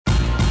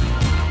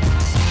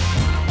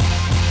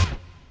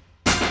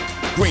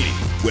Greeny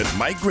with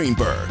Mike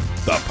Greenberg,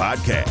 the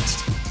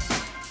podcast.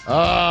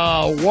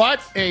 What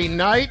a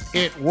night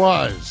it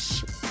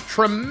was.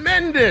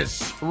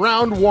 Tremendous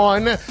round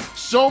one.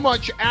 So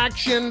much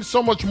action,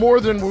 so much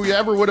more than we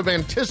ever would have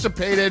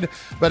anticipated,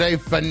 but a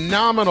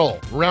phenomenal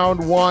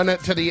round one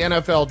to the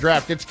NFL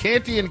draft. It's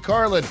Canty and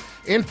Carlin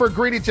in for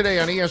Greeny today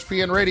on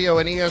ESPN Radio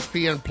and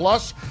ESPN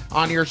Plus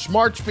on your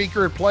smart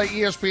speaker at Play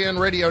ESPN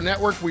Radio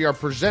Network. We are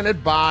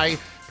presented by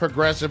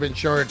Progressive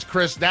Insurance.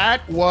 Chris,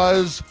 that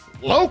was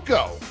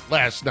loco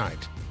last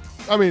night.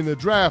 I mean, the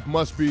draft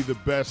must be the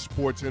best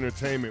sports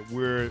entertainment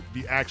where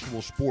the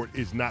actual sport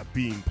is not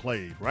being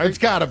played, right? It's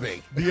got to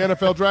be. The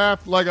NFL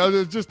draft, like I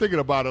was just thinking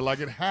about it, like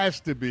it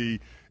has to be.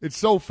 It's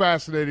so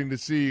fascinating to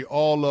see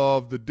all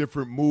of the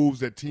different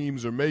moves that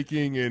teams are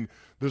making and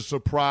the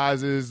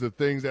surprises, the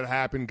things that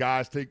happen,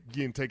 guys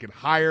getting taken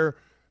higher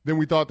than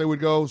we thought they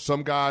would go,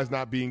 some guys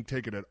not being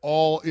taken at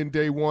all in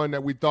day one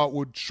that we thought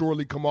would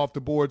surely come off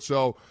the board.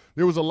 So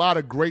there was a lot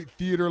of great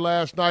theater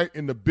last night,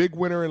 and the big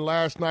winner in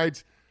last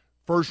night's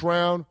first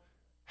round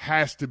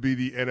has to be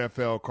the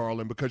NFL,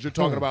 Carlin, because you're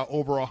talking about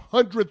over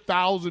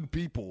 100,000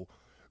 people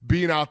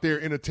being out there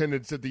in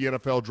attendance at the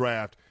NFL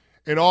draft,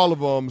 and all of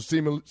them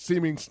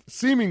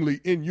seemingly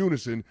in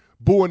unison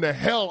booing the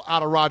hell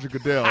out of Roger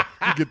Goodell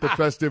to get the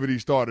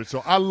festivities started.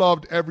 So I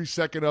loved every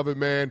second of it,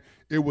 man.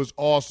 It was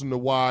awesome to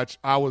watch.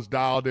 I was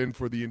dialed in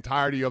for the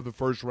entirety of the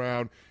first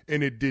round,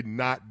 and it did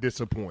not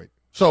disappoint.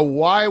 So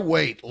why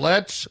wait?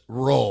 Let's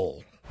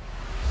roll.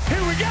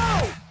 Here we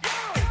go!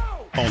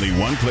 Only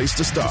one place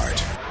to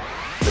start.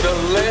 The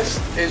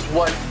list is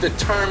what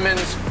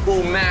determines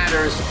who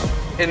matters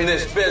in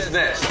this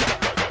business.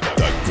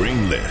 The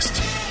Green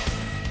List.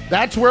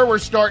 That's where we're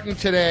starting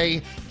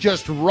today,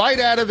 just right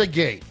out of the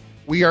gate.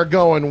 We are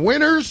going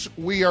winners,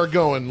 we are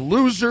going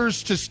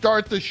losers to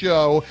start the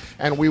show,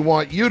 and we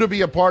want you to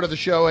be a part of the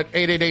show at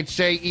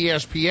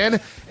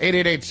 888-SAY-ESPN,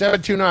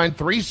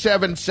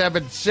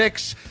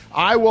 888-729-3776.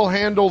 I will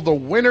handle the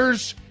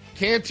winners.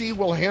 Canty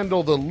will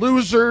handle the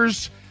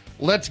losers.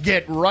 Let's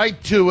get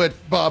right to it,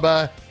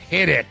 Bubba.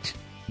 Hit it.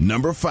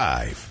 Number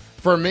 5.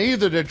 For me,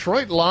 the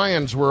Detroit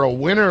Lions were a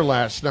winner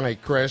last night,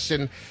 Chris.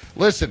 And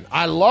listen,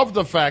 I love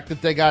the fact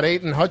that they got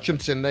Aiden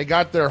Hutchinson. They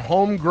got their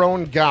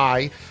homegrown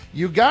guy.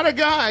 You got a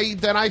guy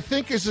that I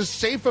think is as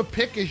safe a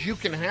pick as you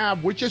can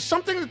have, which is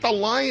something that the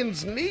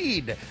Lions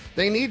need.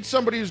 They need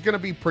somebody who's going to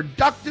be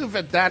productive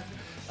at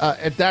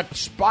that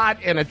spot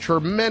and a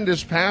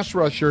tremendous pass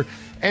rusher.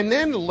 And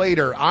then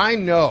later, I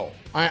know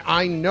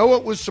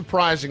it was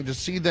surprising to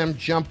see them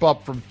jump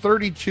up from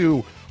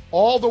 32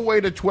 all the way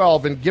to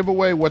 12 and give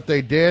away what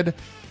they did.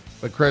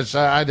 But, Chris,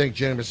 I think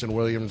Jameson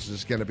Williams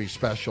is going to be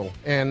special.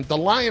 And the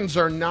Lions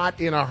are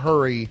not in a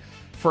hurry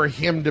for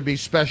him to be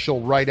special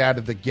right out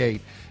of the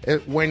gate.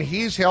 When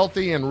he's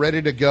healthy and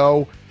ready to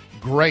go,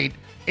 great.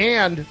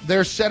 And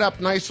they're set up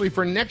nicely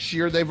for next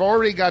year. They've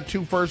already got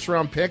 2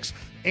 first-round picks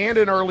and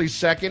an early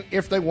second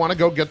if they want to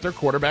go get their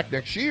quarterback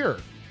next year.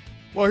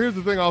 Well, here's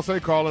the thing I'll say,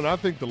 Carlin. I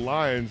think the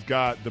Lions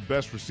got the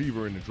best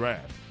receiver in the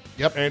draft.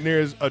 Yep. And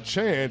there's a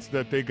chance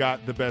that they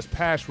got the best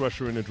pass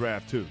rusher in the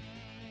draft, too.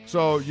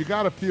 So you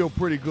got to feel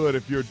pretty good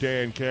if you're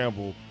Dan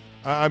Campbell.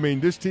 I mean,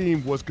 this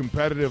team was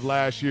competitive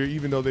last year,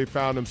 even though they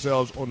found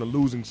themselves on the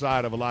losing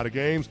side of a lot of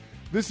games.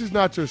 This is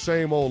not your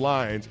same old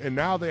Lions, and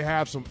now they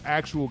have some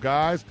actual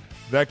guys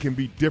that can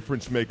be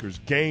difference makers,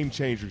 game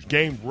changers,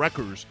 game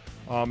wreckers,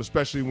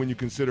 especially when you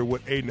consider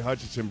what Aiden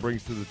Hutchinson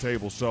brings to the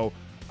table. So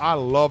I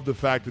love the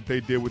fact that they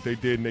did what they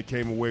did and they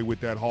came away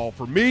with that haul.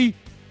 For me,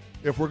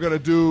 if we're going to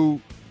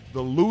do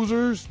the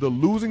losers, the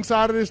losing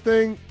side of this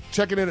thing,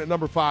 checking in at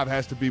number 5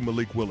 has to be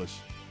Malik Willis.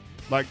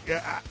 Like,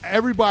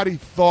 everybody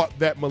thought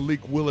that Malik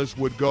Willis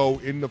would go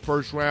in the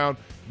first round,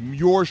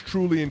 yours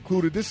truly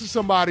included. This is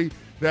somebody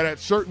that at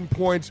certain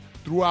points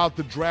throughout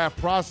the draft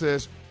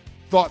process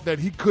thought that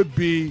he could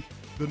be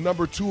the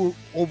number 2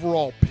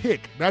 overall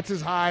pick. That's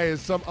as high as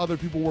some other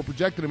people were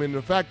projecting him. And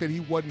the fact that he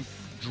wasn't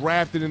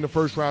drafted in the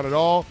first round at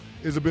all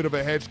is a bit of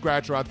a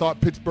head-scratcher. I thought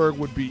Pittsburgh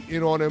would be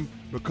in on him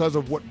because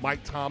of what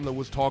Mike Tomlin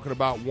was talking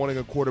about, wanting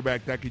a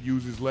quarterback that could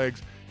use his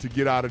legs to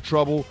get out of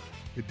trouble.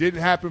 It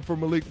didn't happen for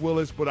Malik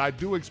Willis, but I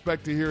do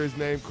expect to hear his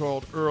name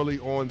called early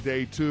on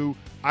day 2.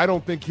 I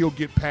don't think he'll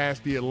get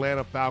past the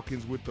Atlanta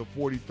Falcons with the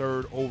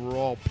 43rd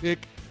overall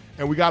pick.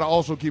 And we got to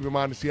also keep in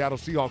mind the Seattle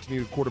Seahawks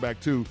need a quarterback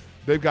too.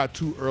 They've got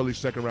 2 early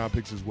second-round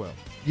picks as well.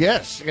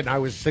 Yes, and I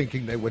was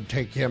thinking they would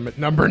take him at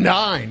number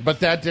 9,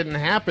 but that didn't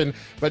happen.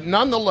 But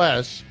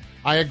nonetheless,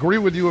 I agree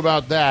with you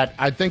about that.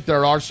 I think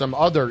there are some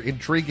other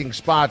intriguing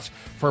spots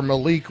for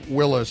Malik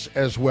Willis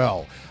as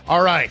well.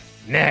 All right,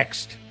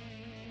 next.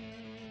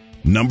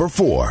 Number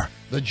 4.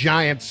 The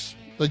Giants.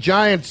 The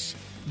Giants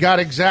got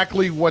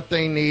exactly what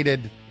they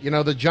needed. You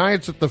know, the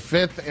Giants at the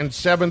 5th and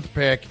 7th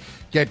pick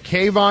get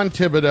Kayvon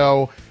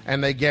Thibodeau,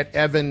 and they get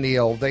Evan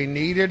Neal. They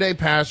needed a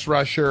pass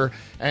rusher,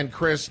 and,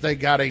 Chris, they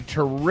got a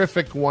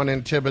terrific one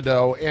in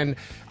Thibodeau. And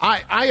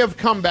I have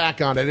come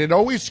back on it. It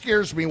always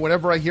scares me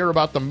whenever I hear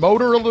about the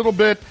motor a little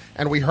bit,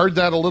 and we heard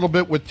that a little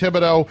bit with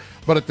Thibodeau.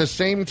 But at the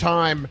same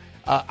time,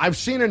 I've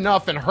seen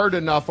enough and heard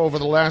enough over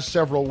the last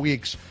several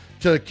weeks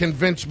to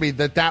convince me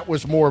that that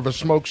was more of a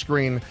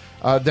smokescreen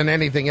than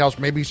anything else.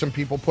 Maybe some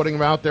people putting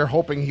him out there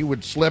hoping he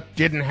would slip.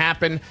 Didn't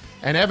happen.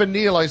 And Evan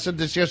Neal, I said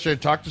this yesterday,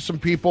 talked to some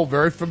people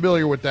very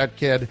familiar with that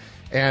kid,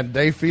 and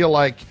they feel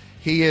like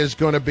he is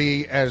going to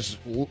be as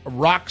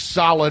rock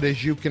solid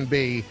as you can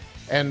be.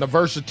 And the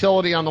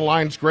versatility on the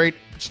line's great.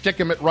 Stick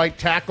him at right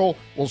tackle.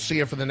 We'll see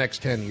it for the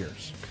next 10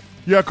 years.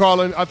 Yeah,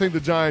 Carlin, I think the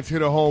Giants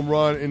hit a home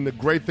run, and the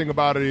great thing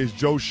about it is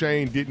Joe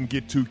Shane didn't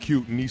get too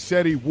cute, and he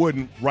said he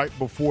wouldn't right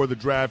before the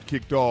draft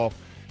kicked off.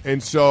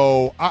 And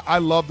so I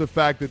love the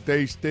fact that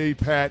they stayed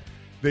pat.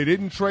 They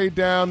didn't trade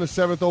down the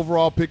 7th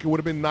overall pick. It would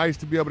have been nice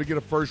to be able to get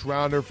a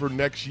first-rounder for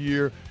next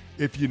year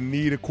if you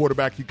need a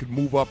quarterback you could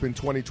move up in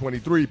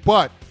 2023.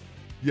 But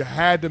you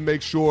had to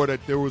make sure that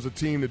there was a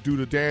team to do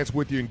the dance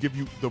with you and give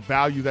you the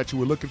value that you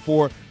were looking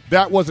for.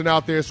 That wasn't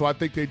out there, so I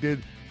think they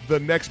did the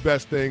next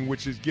best thing,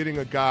 which is getting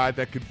a guy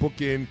that could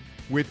book in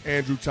with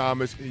Andrew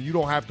Thomas, and you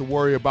don't have to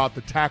worry about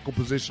the tackle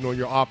position on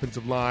your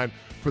offensive line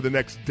for the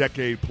next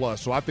decade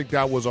plus. So I think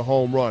that was a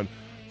home run.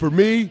 For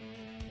me,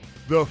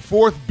 the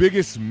fourth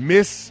biggest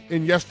miss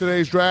in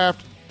yesterday's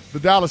draft, the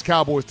Dallas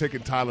Cowboys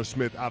taking Tyler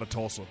Smith out of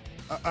Tulsa.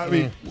 I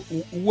mean,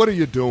 what are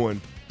you doing?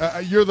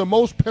 You're the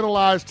most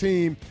penalized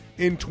team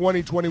in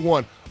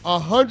 2021.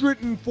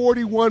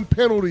 141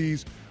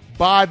 penalties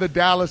by the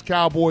Dallas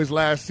Cowboys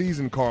last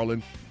season,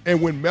 Carlin. And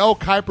when Mel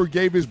Kiper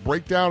gave his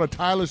breakdown of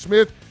Tyler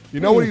Smith, you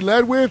know what he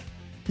led with?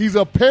 He's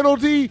a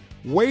penalty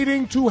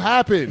waiting to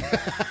happen.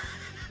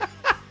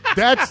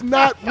 That's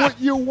not what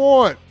you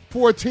want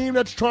for a team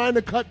that's trying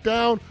to cut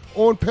down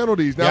on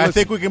penalties. Now, I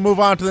think we can move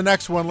on to the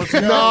next one. Let's go.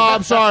 No,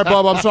 I'm sorry,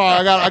 Bub. I'm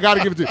sorry. I got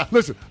to give it to you.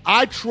 Listen,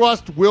 I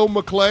trust Will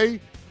McClay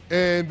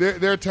and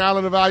their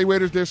talent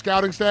evaluators, their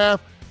scouting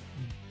staff,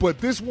 but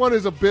this one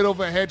is a bit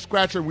of a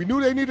head-scratcher. We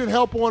knew they needed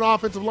help on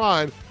offensive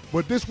line,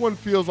 but this one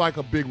feels like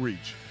a big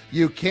reach.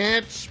 You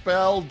can't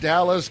spell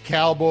Dallas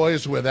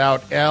Cowboys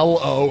without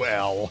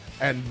LOL.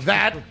 And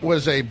that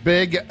was a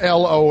big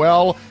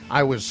LOL.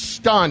 I was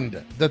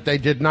stunned that they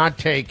did not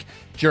take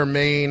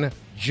Jermaine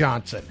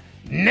Johnson.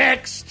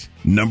 Next.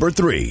 Number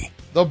 3.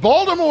 The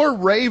Baltimore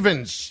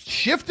Ravens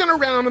shifting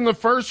around in the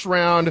first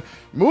round,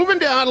 moving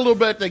down a little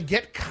bit to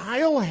get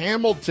Kyle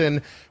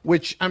Hamilton,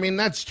 which, I mean,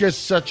 that's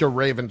just such a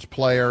Ravens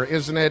player,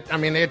 isn't it? I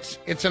mean,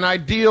 it's an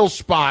ideal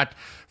spot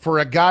for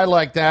a guy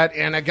like that,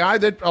 and a guy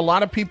that a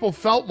lot of people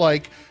felt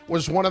like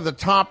was one of the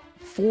top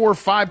 4 or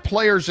 5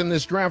 players in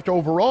this draft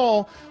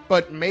overall,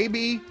 but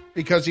maybe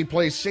because he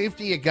plays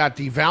safety, it got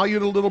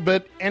devalued a little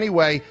bit.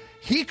 Anyway,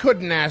 he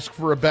couldn't ask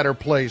for a better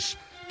place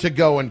to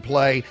go and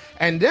play.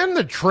 And then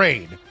the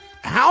trade.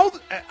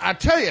 I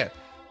tell you,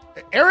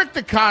 Eric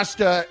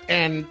DeCosta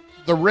and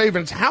the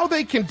Ravens, how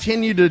they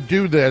continue to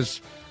do this,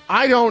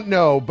 I don't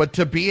know, but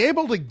to be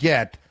able to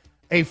get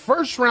a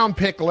first-round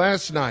pick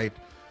last night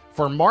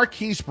for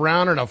Marquise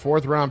Brown and a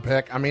 4th-round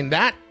pick, I mean,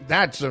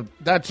 that's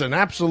an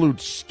absolute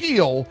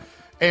steal.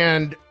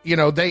 And, you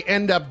know, they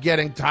end up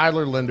getting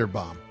Tyler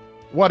Linderbaum.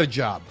 What a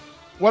job.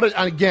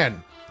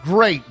 Again,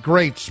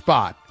 great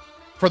spot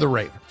for the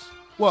Ravens.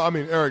 Well, I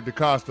mean, Eric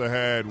DeCosta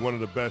had one of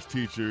the best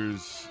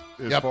teachers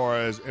as far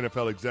as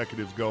NFL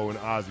executives go in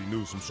Ozzie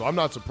Newsome. So I'm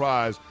not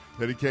surprised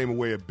that he came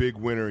away a big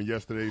winner in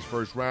yesterday's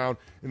first round.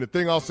 And the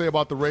thing I'll say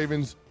about the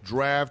Ravens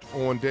draft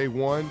on day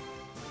one,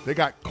 they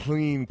got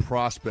clean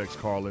prospects,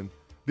 Carlin.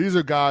 These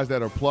are guys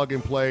that are plug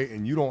and play,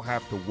 and you don't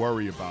have to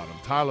worry about them.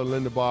 Tyler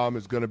Linderbaum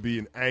is going to be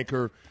an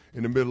anchor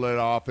in the middle of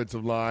the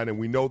offensive line, and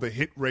we know the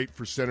hit rate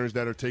for centers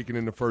that are taken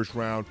in the first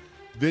round.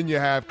 Then you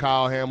have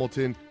Kyle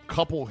Hamilton.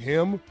 Couple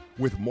him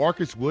with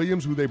Marcus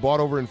Williams, who they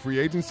bought over in free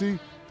agency.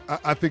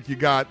 I think you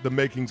got the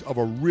makings of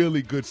a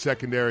really good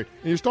secondary.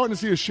 And you're starting to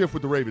see a shift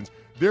with the Ravens.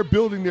 They're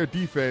building their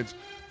defense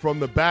from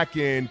the back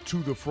end to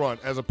the front,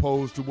 as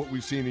opposed to what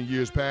we've seen in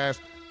years past,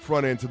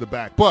 front end to the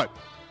back. But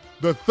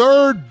the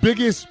third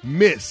biggest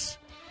miss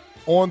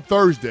on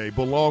Thursday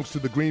belongs to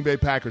the Green Bay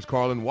Packers,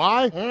 Carlin.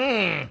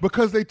 Why?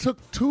 Because they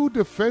took 2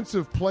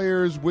 defensive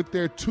players with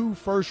their 2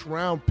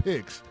 first-round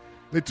picks.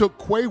 They took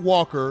Quay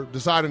Walker,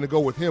 deciding to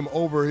go with him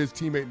over his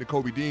teammate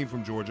Nakobe Dean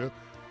from Georgia.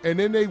 And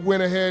then they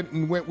went ahead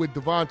and went with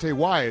Devontae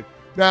Wyatt.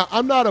 Now,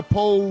 I'm not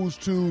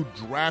opposed to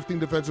drafting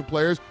defensive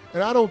players,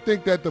 and I don't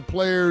think that the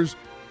players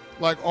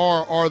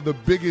are the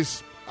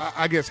biggest,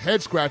 I guess,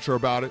 head-scratcher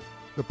about it.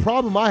 The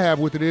problem I have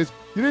with it is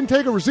you didn't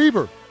take a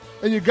receiver,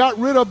 and you got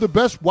rid of the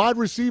best wide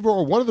receiver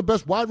or one of the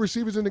best wide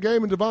receivers in the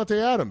game in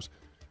Devontae Adams.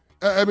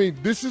 I mean,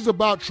 this is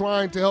about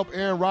trying to help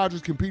Aaron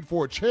Rodgers compete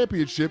for a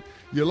championship.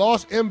 You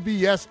lost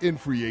MVS in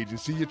free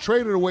agency. You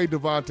traded away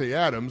Devontae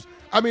Adams.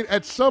 I mean,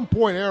 at some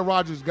point, Aaron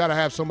Rodgers has got to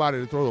have somebody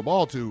to throw the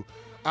ball to.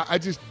 I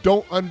just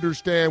don't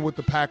understand what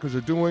the Packers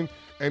are doing.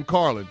 And,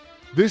 Carlin,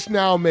 this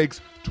now makes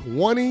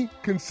 20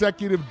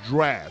 consecutive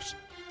drafts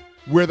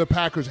where the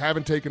Packers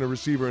haven't taken a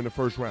receiver in the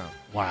first round.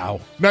 Wow.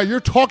 Now, you're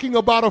talking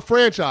about a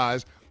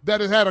franchise that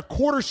has had a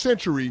quarter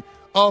century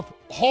of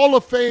Hall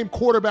of Fame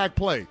quarterback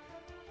play.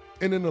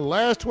 And in the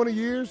last 20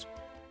 years,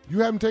 you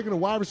haven't taken a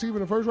wide receiver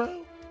in the first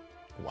round?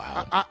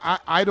 Wow.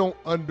 I don't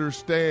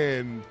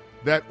understand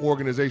that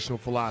organizational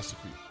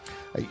philosophy.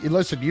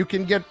 Listen, you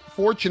can get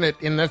fortunate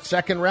in that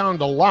second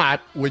round a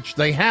lot, which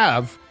they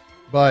have,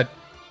 but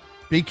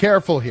be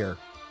careful here.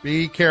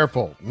 Be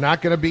careful.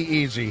 Not going to be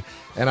easy.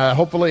 And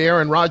hopefully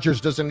Aaron Rodgers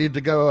doesn't need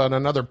to go on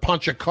another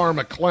punch of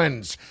karma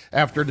cleanse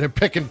after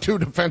picking 2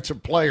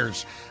 defensive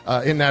players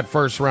in that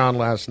first round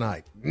last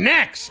night.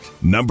 Next.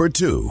 Number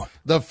 2.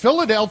 The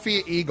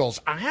Philadelphia Eagles.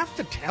 I have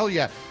to tell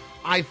you,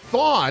 I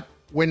thought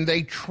when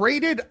they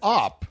traded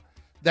up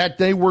that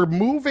they were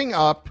moving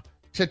up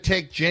to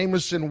take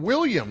Jameson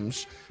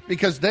Williams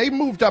because they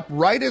moved up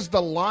right as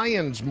the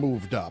Lions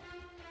moved up.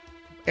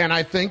 And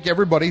I think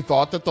everybody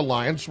thought that the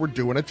Lions were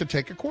doing it to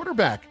take a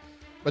quarterback.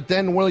 But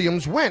then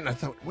Williams went, and I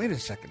thought, wait a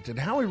second, did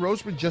Howie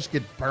Roseman just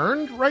get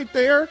burned right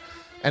there?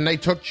 And they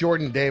took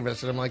Jordan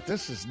Davis, and I'm like,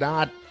 this is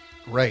not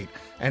great.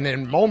 And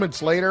then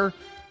moments later,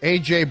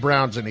 A.J.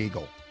 Brown's an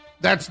Eagle.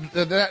 That's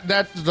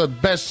the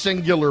best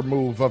singular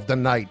move of the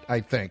night, I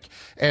think.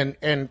 And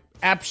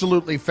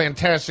absolutely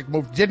fantastic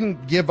move.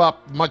 Didn't give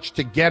up much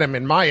to get him,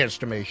 in my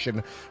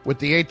estimation, with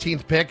the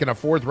 18th pick and a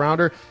 4th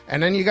rounder.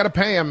 And then you got to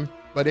pay him.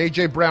 But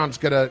A.J. Brown's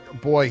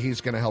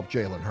he's going to help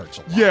Jalen Hurts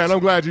a lot. Yeah, and I'm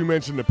glad you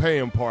mentioned the pay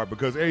him part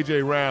because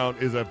A.J. Brown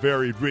is a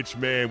very rich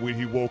man when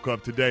he woke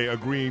up today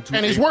agreeing to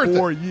a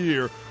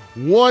 4-year,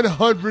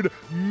 $100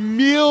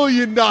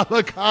 million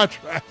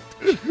contract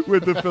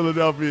with the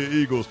Philadelphia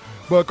Eagles.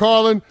 But,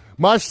 Carlin,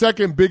 my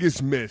second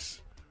biggest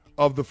miss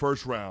of the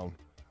first round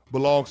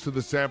belongs to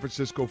the San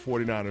Francisco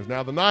 49ers.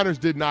 Now, the Niners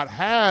did not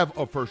have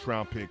a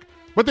first-round pick,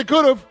 but they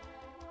could have.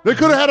 They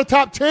could have had a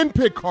top 10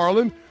 pick,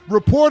 Carlin.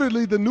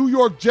 Reportedly, the New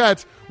York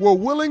Jets were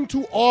willing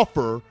to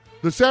offer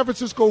the San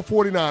Francisco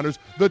 49ers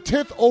the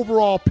 10th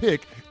overall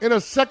pick in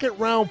a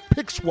second-round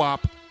pick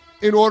swap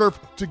in order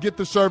to get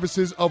the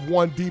services of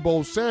one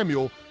Deebo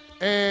Samuel.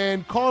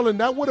 And, Carlin,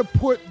 that would have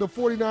put the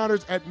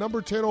 49ers at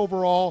number 10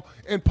 overall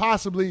and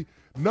possibly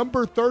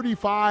number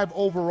 35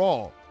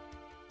 overall.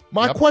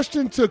 My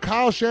question to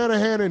Kyle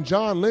Shanahan and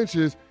John Lynch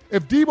is,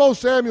 if Deebo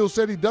Samuel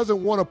said he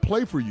doesn't want to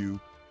play for you,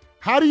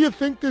 how do you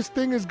think this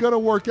thing is going to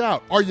work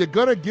out? Are you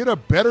going to get a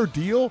better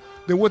deal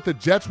than what the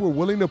Jets were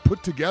willing to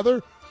put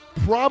together?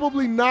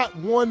 Probably not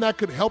one that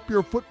could help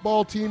your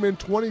football team in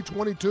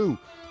 2022.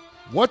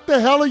 What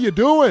the hell are you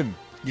doing?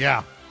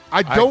 Yeah.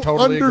 I don't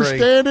totally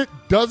understand agree.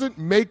 It. Doesn't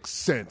make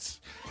sense.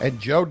 And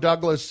Joe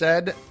Douglas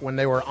said when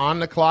they were on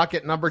the clock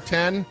at number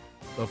 10,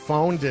 the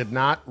phone did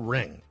not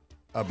ring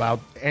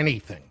about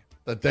anything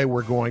that they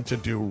were going to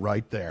do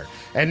right there.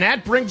 And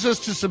that brings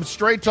us to some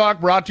Straight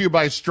Talk brought to you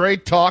by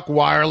Straight Talk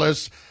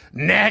Wireless.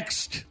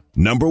 Next.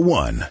 Number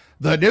 1.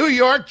 The New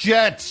York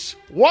Jets.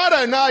 What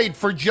a night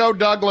for Joe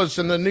Douglas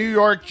and the New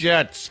York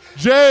Jets.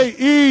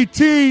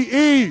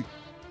 Jete.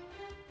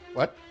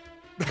 What?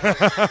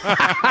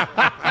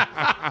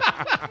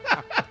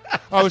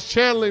 I was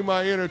channeling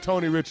my inner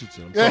Tony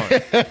Richardson. I'm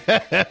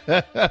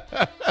sorry.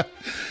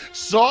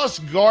 Sauce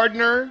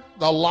Gardner,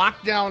 the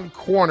lockdown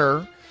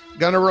corner,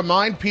 going to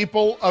remind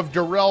people of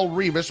Darrelle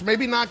Revis.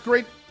 Maybe not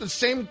great, the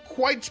same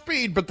quite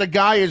speed, but the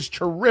guy is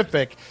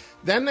terrific.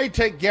 Then they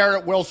take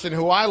Garrett Wilson,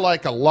 who I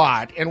like a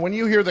lot. And when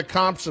you hear the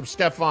comps of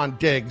Stephon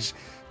Diggs,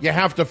 you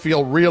have to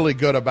feel really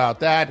good about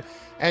that.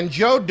 And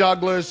Joe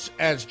Douglas,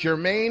 as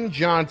Jermaine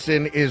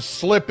Johnson is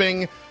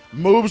slipping,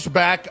 moves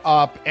back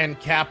up and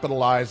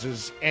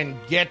capitalizes and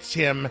gets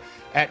him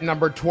at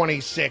number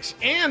 26.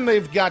 And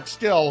they've got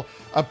still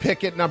a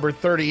pick at number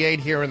 38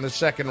 here in the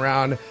second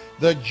round.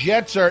 The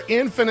Jets are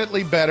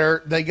infinitely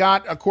better. They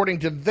got, according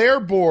to their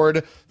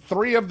board,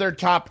 3 of their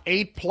top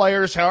 8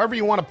 players, however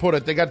you want to put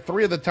it. They got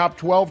 3 of the top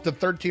 12 to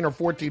 13 or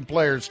 14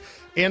 players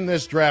in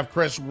this draft.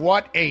 Chris,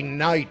 what a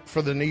night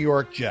for the New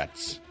York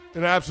Jets.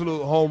 An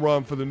absolute home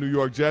run for the New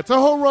York Jets. A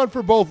home run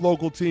for both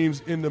local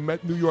teams in the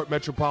New York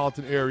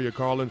metropolitan area,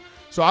 Carlin.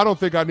 So I don't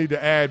think I need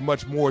to add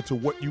much more to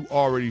what you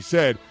already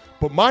said.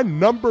 But my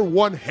number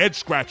 1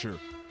 head-scratcher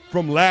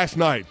from last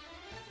night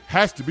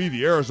has to be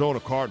the Arizona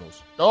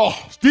Cardinals. Oh,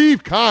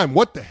 Steve Keim,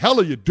 what the hell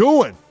are you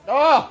doing?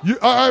 Oh,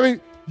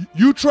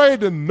 You trade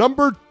the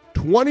number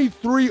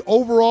 23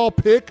 overall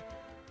pick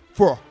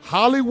for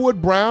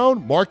Hollywood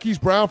Brown, Marquise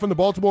Brown from the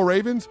Baltimore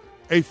Ravens,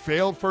 a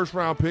failed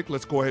first-round pick.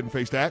 Let's go ahead and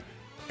face that.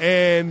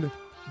 And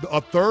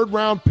a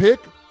third-round pick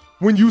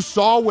when you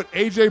saw what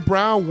A.J.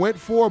 Brown went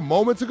for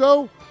moments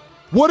ago?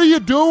 What are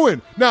you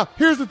doing? Now,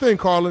 here's the thing,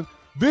 Carlin.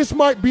 This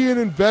might be an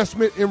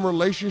investment in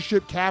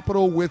relationship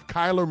capital with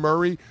Kyler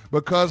Murray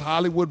because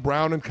Hollywood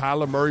Brown and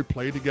Kyler Murray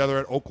played together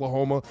at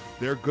Oklahoma.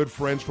 They're good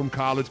friends from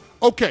college.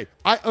 Okay,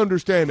 I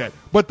understand that.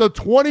 But the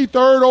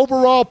 23rd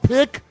overall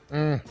pick,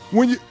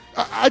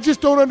 I just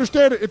don't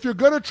understand it. If you're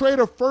going to trade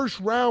a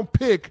first-round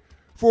pick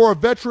for a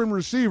veteran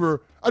receiver,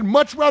 I'd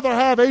much rather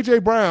have A.J.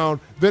 Brown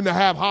than to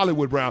have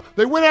Hollywood Brown.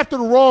 They went after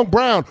the wrong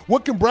Brown.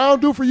 What can Brown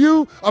do for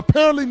you?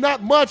 Apparently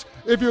not much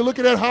if you're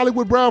looking at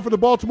Hollywood Brown for the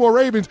Baltimore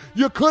Ravens.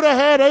 You could have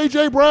had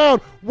A.J. Brown.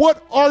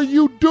 What are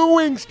you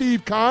doing,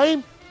 Steve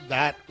Keim?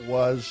 that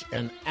was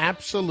an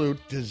absolute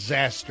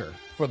disaster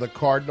for the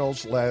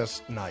Cardinals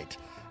last night.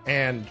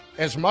 And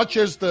as much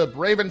as the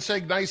Ravens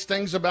say nice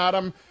things about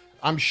him,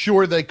 I'm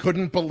sure they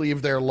couldn't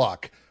believe their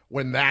luck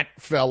when that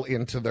fell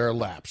into their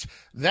laps.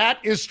 That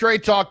is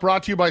Straight Talk,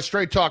 brought to you by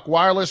Straight Talk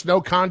Wireless.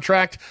 No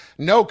contract,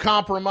 no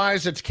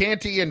compromise. It's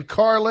Canty and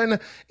Carlin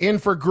in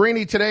for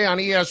Greeny today on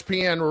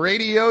ESPN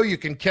Radio. You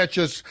can catch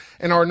us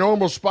in our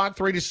normal spot,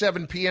 3 to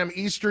 7 p.m.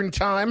 Eastern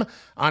Time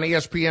on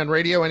ESPN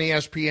Radio and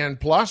ESPN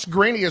Plus.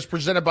 Greeny is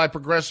presented by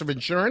Progressive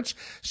Insurance.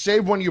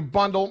 Save when you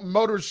bundle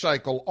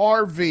motorcycle,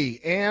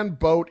 RV, and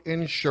boat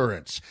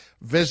insurance.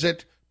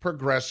 Visit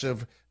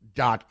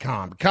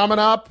Progressive.com. Coming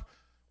up,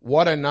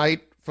 what a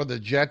night for the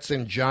Jets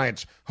and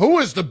Giants. Who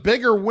is the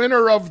bigger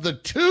winner of the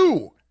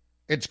two?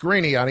 It's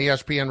Greeny on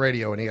ESPN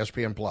Radio and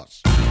ESPN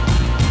Plus.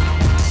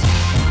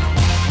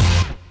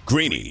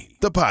 Greeny,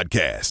 the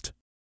podcast.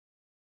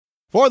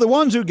 For the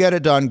ones who get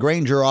it done,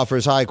 Grainger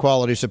offers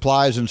high-quality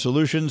supplies and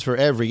solutions for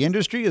every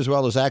industry, as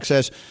well as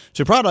access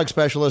to product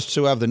specialists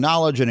who have the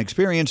knowledge and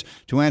experience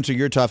to answer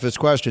your toughest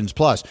questions.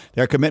 Plus,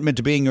 their commitment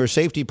to being your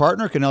safety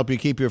partner can help you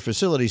keep your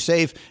facility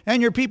safe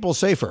and your people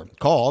safer.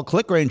 Call,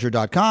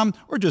 clickgrainger.com,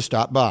 or just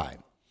stop by.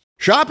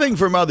 Shopping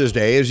for Mother's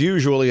Day is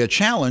usually a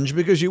challenge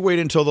because you wait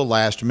until the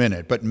last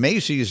minute, but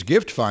Macy's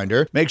Gift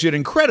Finder makes it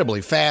incredibly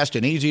fast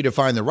and easy to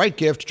find the right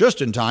gift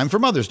just in time for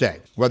Mother's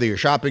Day. Whether you're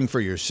shopping for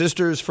your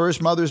sister's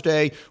first Mother's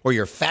Day or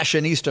your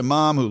fashionista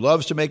mom who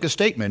loves to make a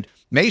statement,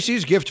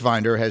 Macy's Gift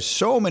Finder has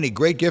so many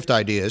great gift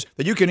ideas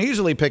that you can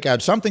easily pick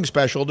out something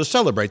special to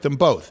celebrate them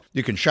both.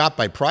 You can shop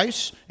by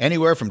price,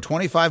 anywhere from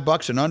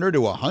 $25 and under to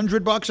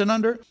 $100 and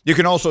under. You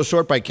can also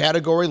sort by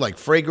category like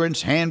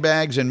fragrance,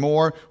 handbags, and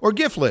more, or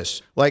gift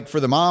lists, like for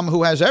the mom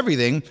who has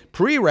everything,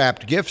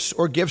 pre-wrapped gifts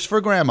or gifts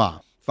for grandma.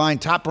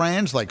 Find top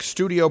brands like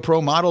Studio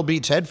Pro Model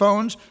Beats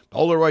headphones,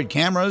 Polaroid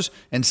cameras,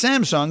 and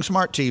Samsung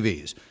smart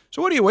TVs.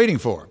 So what are you waiting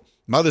for?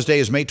 Mother's Day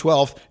is May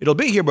 12th. It'll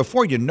be here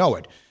before you know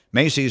it.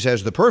 Macy's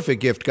has the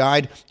perfect gift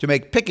guide to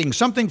make picking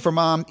something for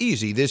mom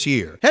easy this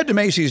year. Head to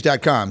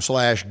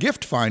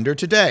Macy's.com/gift finder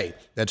today.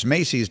 That's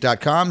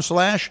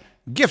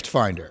Macy's.com/gift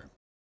finder.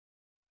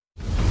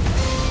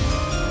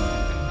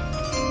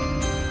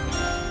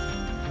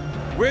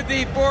 With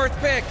the 4th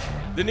pick,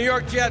 the New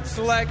York Jets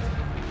select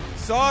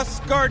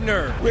Sauce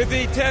Gardner. With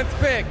the 10th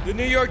pick, the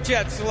New York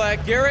Jets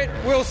select Garrett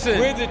Wilson.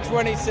 With the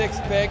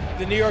 26th pick,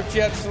 the New York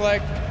Jets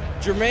select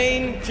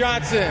Jermaine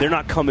Johnson. They're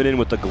not coming in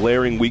with the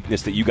glaring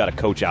weakness that you got to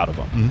coach out of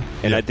them.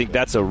 Mm-hmm. And I think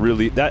that's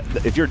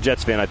if you're a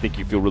Jets fan, I think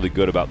you feel really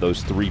good about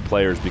those three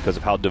players because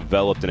of how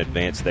developed and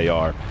advanced they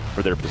are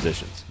for their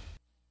positions.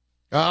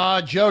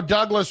 Joe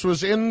Douglas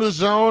was in the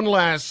zone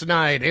last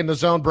night. In the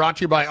Zone brought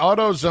to you by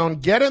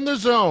AutoZone. Get in the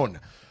zone.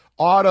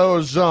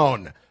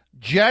 AutoZone.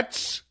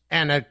 Jets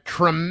and a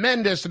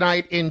tremendous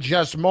night in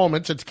just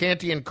moments. It's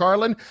Canty and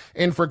Carlin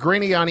in for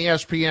Greeny on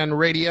ESPN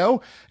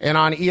Radio and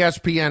on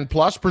ESPN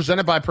Plus,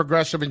 presented by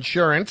Progressive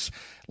Insurance.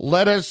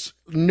 Let us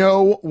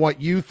know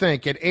what you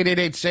think at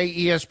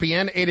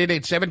 888-SAY-ESPN,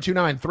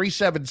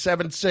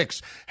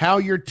 888-729-3776, how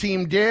your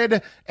team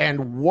did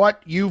and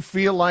what you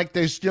feel like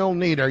they still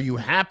need. Are you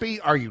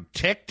happy? Are you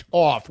ticked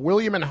off?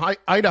 William in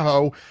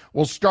Idaho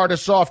will start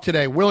us off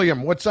today.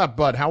 William, what's up,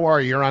 bud? How are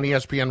you? You're on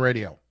ESPN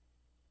Radio.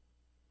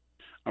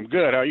 I'm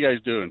good. How you guys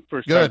doing?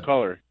 First-time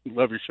caller.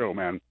 Love your show,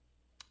 man.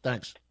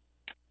 Thanks.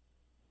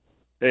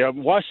 Hey,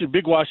 I'm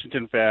big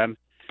Washington fan.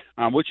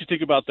 What you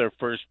think about their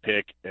first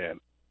pick? And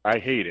I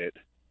hate it.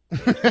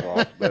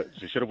 But they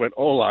should have went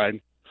O-line.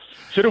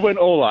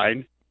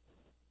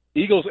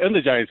 Eagles and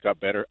the Giants got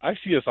better. I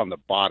see us on the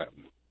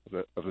bottom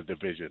of the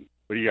division.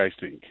 What do you guys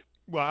think?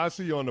 Well, I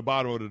see you on the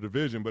bottom of the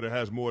division, but it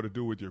has more to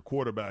do with your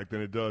quarterback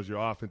than it does your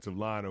offensive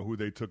line or who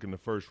they took in the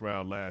first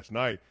round last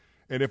night.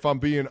 And if I'm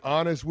being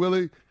honest,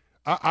 Willie,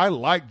 I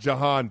like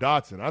Jahan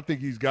Dotson. I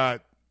think he's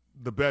got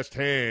the best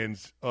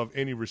hands of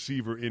any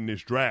receiver in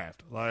this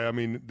draft.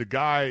 The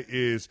guy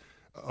is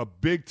a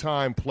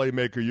big-time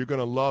playmaker. You're going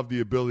to love the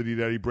ability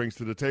that he brings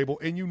to the table,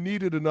 and you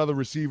needed another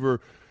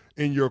receiver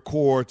in your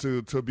core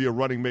to be a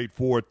running mate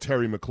for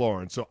Terry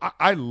McLaurin. So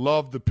I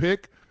love the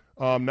pick.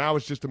 Now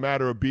it's just a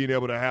matter of being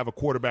able to have a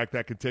quarterback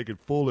that can take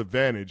full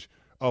advantage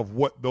of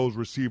what those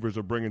receivers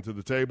are bringing to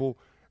the table.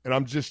 And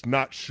I'm just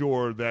not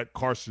sure that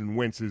Carson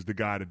Wentz is the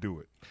guy to do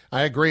it.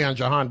 I agree on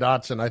Jahan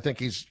Dotson. I think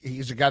he's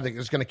a guy that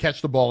is going to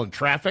catch the ball in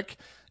traffic,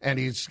 and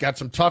he's got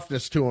some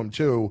toughness to him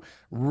too.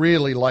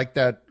 Really like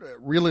that.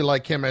 Really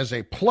like him as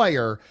a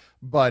player,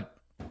 but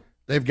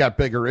they've got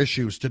bigger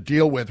issues to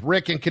deal with.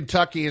 Rick in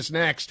Kentucky is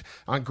next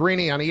on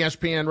Greeny on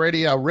ESPN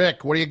Radio.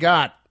 Rick, what do you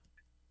got?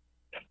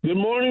 Good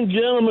morning,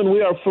 gentlemen.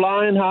 We are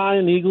flying high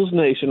in Eagles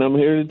Nation. I'm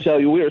here to tell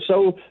you we are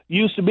so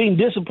used to being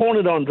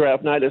disappointed on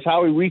draft night as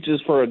Howie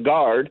reaches for a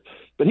guard,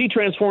 but he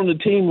transformed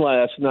the team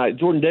last night.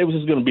 Jordan Davis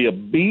is going to be a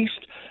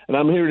beast, and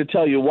I'm here to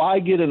tell you why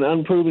get an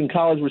unproven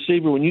college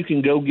receiver when you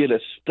can go get a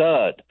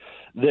stud.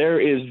 There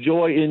is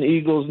joy in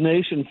Eagles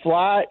Nation.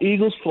 Fly,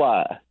 Eagles,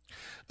 fly.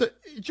 The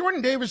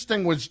Jordan Davis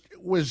thing was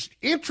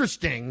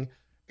interesting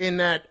in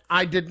that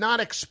I did not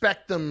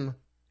expect them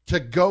to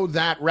go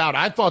that route.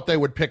 I thought they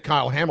would pick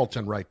Kyle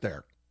Hamilton right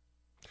there.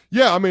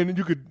 Yeah,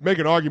 you could make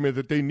an argument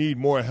that they need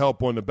more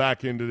help on the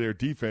back end of their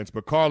defense.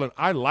 But, Carlin,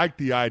 I like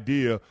the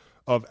idea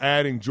of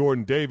adding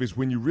Jordan Davis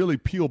when you really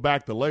peel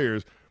back the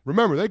layers.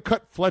 remember, they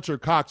cut Fletcher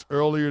Cox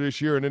earlier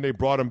this year, and then they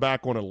brought him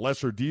back on a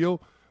lesser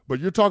deal. But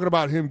you're talking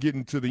about him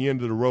getting to the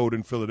end of the road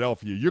in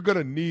Philadelphia. You're going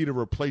to need a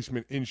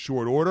replacement in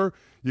short order.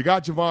 You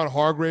got Javon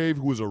Hargrave,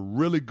 who is a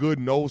really good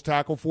nose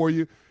tackle for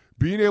you.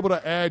 Being able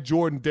to add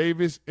Jordan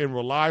Davis and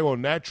rely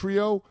on that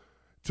trio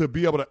to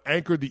be able to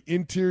anchor the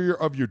interior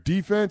of your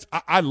defense,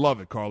 I love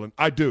it, Carlin.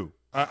 I do.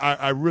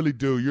 I really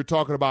do. You're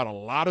talking about a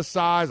lot of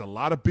size, a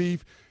lot of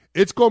beef.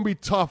 It's going to be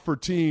tough for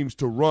teams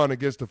to run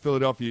against the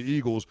Philadelphia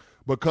Eagles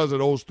because of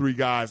those three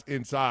guys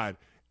inside.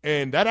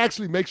 And that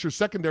actually makes your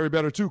secondary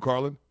better too,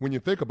 Carlin, when you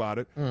think about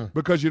it,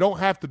 because you don't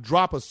have to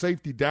drop a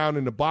safety down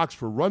in the box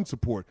for run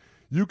support.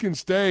 You can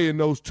stay in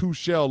those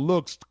two-shell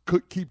looks,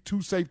 keep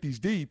two safeties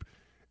deep,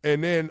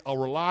 and then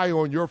rely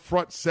on your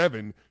front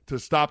seven to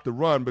stop the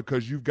run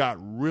because you've got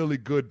really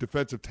good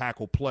defensive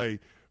tackle play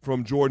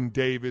from Jordan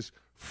Davis,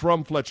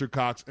 from Fletcher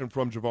Cox, and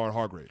from Javon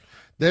Hargrave.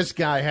 This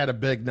guy had a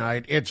big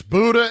night. It's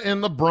Buddha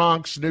in the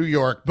Bronx, New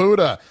York.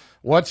 Buddha,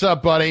 what's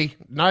up, buddy?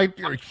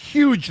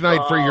 Huge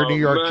night for your New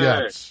York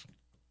Jets.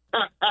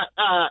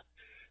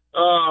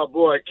 Oh,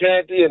 boy,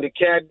 Candy and the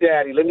Cat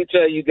Daddy. Let me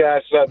tell you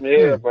guys something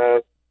here,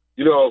 man.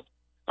 You know,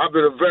 I've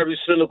been a very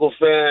cynical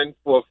fan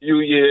for a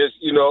few years,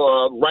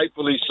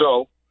 rightfully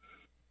so.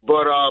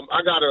 But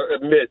I got to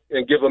admit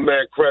and give a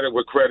man credit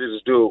where credit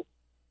is due.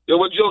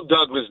 What Joe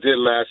Douglas did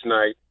last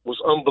night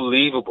was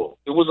unbelievable.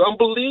 It was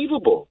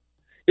unbelievable.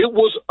 It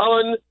was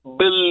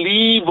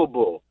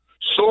unbelievable.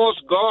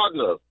 Sauce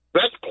Gardner,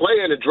 best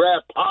player in the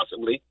draft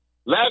possibly.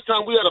 Last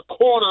time we had a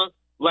corner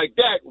like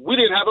that, we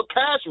didn't have a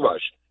pass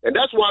rush. And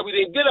that's why we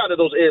didn't get out of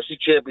those AFC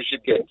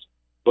championship games.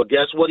 But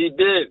guess what he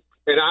did?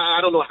 And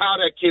I don't know how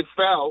that kid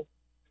fell,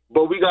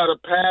 but we got a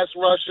pass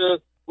rusher.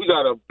 We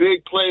got a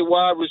big play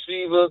wide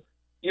receiver.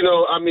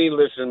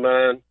 Listen,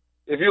 man,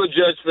 if you're a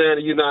Jets fan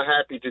and you're not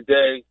happy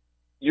today,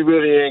 you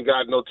really ain't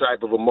got no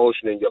type of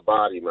emotion in your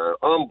body, man.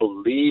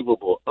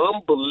 Unbelievable.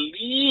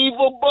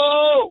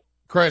 Unbelievable.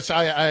 Chris,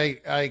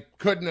 I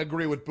couldn't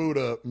agree with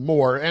Buddha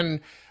more. And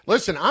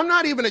listen, I'm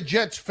not even a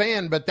Jets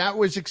fan, but that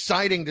was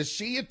exciting to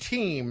see a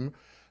team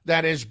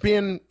that has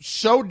been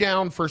so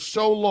down for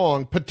so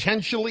long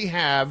potentially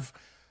have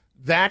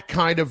that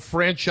kind of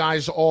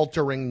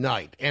franchise-altering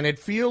night. And it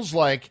feels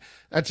like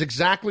that's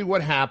exactly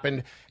what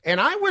happened. And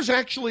I was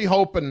actually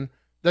hoping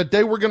that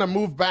they were going to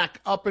move back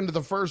up into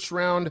the first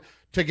round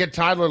to get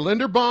Tyler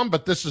Linderbaum,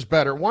 but this is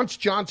better. Once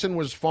Johnson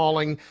was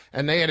falling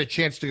and they had a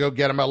chance to go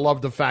get him, I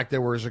love the fact they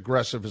were as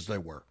aggressive as they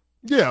were.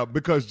 Yeah,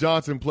 because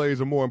Johnson plays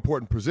a more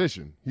important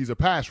position. He's a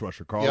pass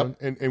rusher, Carlin.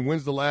 Yep. And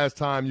when's the last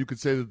time you could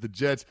say that the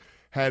Jets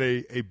had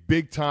a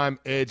big-time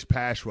edge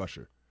pass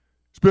rusher?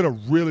 It's been a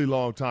really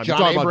long time. You're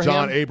talking about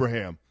John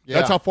Abraham. Yeah.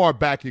 That's how far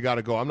back you got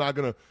to go. I'm not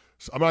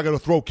gonna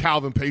throw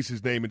Calvin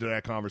Pace's name into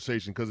that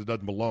conversation because it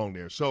doesn't belong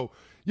there. So,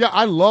 yeah,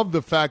 I love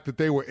the fact that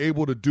they were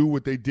able to do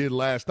what they did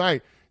last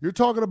night. You're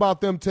talking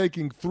about them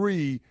taking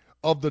 3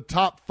 of the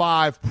top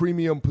 5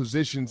 premium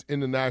positions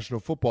in the National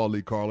Football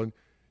League, Carlin.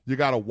 You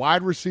got a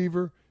wide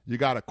receiver, you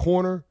got a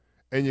corner,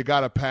 and you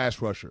got a pass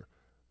rusher.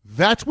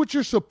 That's what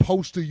you're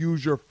supposed to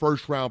use your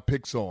first-round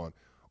picks on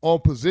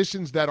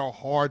positions that are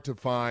hard to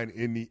find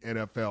in the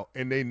NFL,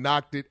 and they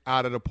knocked it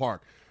out of the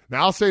park.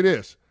 Now, I'll say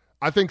this.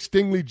 I think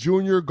Stingley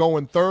Jr.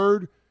 going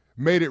third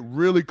made it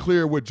really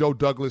clear what Joe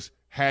Douglas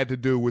had to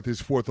do with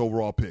his 4th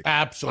overall pick.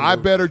 Absolutely. I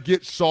better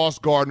get Sauce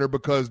Gardner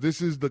because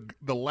this is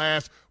the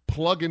last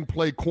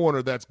plug-and-play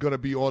corner that's going to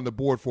be on the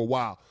board for a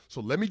while. So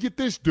let me get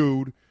this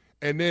dude,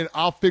 and then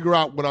I'll figure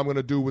out what I'm going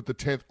to do with the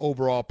 10th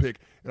overall pick.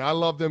 And I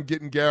love them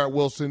getting Garrett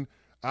Wilson.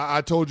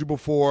 I told you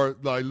before,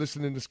 like,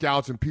 listening to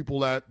scouts and people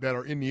that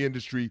are in the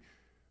industry,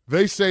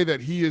 they say that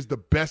he is the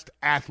best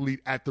athlete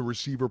at the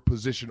receiver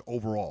position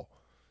overall.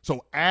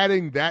 So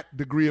adding that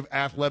degree of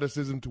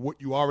athleticism to what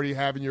you already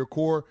have in your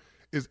core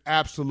is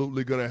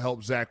absolutely going to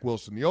help Zach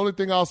Wilson. The only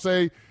thing I'll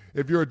say,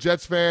 if you're a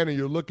Jets fan and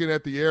you're looking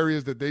at the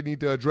areas that they need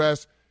to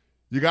address,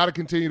 you got to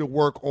continue to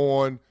work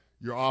on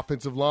your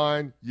offensive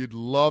line. You'd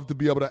love to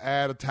be able to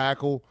add a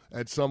tackle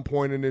at some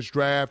point in this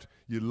draft.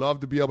 You'd love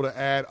to be able to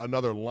add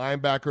another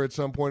linebacker at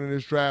some point in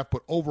this draft.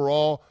 But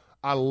overall,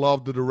 I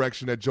love the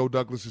direction that Joe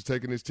Douglas is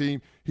taking his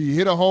team. He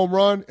hit a home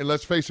run, and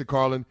let's face it,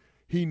 Carlin,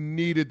 he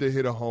needed to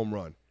hit a home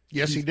run.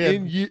 Yes, he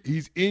did.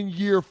 He's in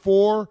year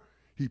 4.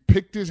 He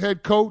picked his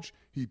head coach.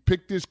 He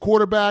picked his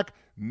quarterback.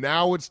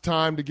 Now it's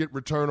time to get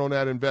return on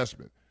that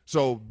investment.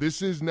 So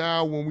this is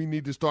now when we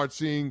need to start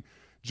seeing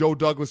Joe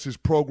Douglas's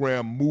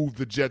program move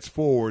the Jets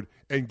forward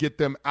and get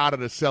them out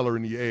of the cellar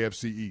in the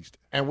AFC East.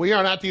 And we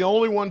are not the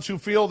only ones who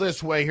feel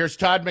this way. Here's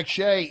Todd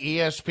McShay,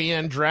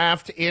 ESPN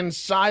Draft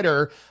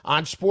Insider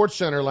on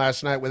SportsCenter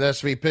last night with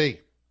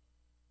SVP.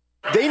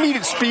 They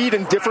needed speed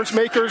and difference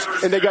makers,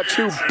 and they got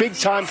 2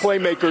 big-time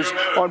playmakers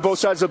on both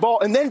sides of the ball.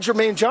 And then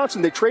Jermaine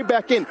Johnson, they trade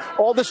back in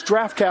all this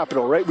draft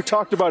capital, right? We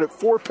talked about it,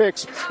 4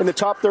 picks in the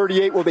top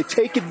 38. Well, they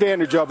take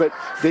advantage of it.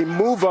 They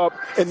move up,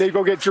 and they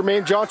go get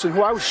Jermaine Johnson,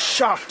 who I was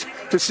shocked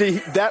to see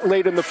that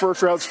late in the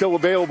first round still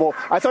available.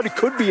 I thought he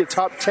could be a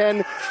top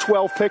 10,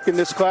 12 pick in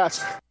this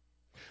class.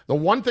 The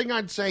one thing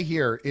I'd say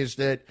here is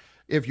that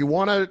if you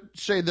want to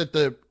say that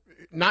the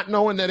not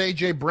knowing that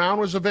A.J. Brown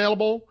was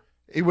available,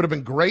 he would have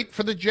been great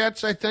for the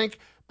Jets, I think.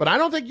 But I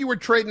don't think you were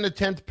trading the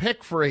 10th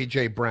pick for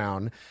A.J.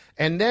 Brown.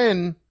 And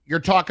then you're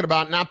talking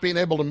about not being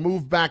able to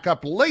move back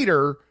up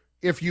later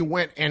if you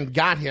went and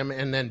got him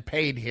and then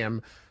paid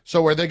him.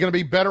 So are they going to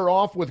be better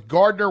off with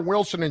Gardner,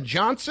 Wilson, and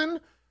Johnson?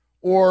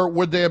 Or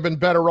would they have been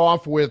better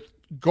off with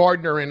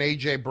Gardner and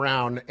A.J.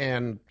 Brown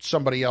and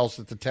somebody else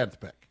at the 10th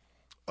pick?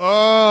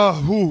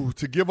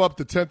 To give up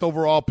the 10th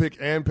overall pick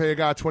and pay a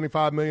guy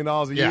 $25 million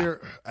a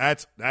year,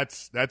 that's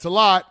a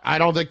lot. I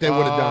don't think they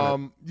would have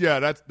done it.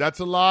 Yeah, that's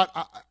a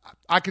lot.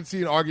 I can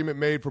see an argument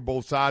made for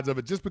both sides of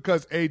it. Just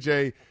because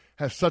AJ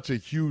has such a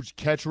huge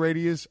catch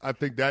radius, I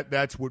think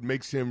that's what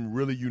makes him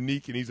really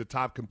unique, and he's a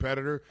top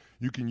competitor.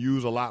 You can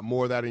use a lot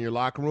more of that in your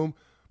locker room.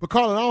 But,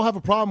 Carlin, I don't have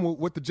a problem with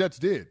what the Jets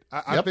did.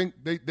 I think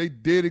they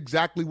did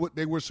exactly what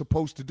they were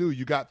supposed to do.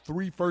 You got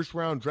 3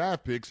 first-round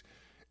draft picks,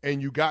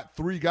 and you got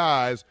 3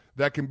 guys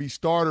that can be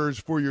starters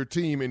for your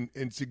team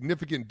and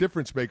significant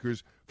difference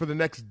makers for the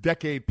next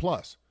decade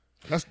plus.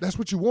 That's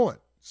what you want.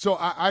 So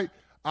I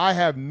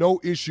have no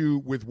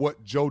issue with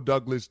what Joe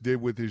Douglas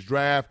did with his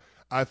draft.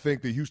 I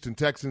think the Houston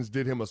Texans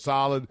did him a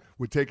solid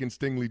with taking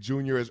Stingley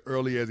Jr. as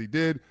early as he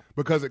did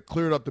because it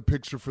cleared up the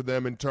picture for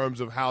them in terms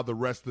of how the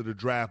rest of the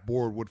draft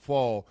board would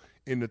fall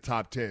in the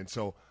top 10.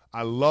 So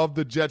I love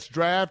the Jets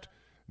draft.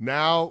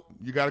 Now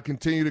you got to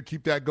continue to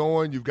keep that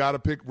going. You've got to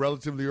pick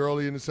relatively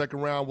early in the second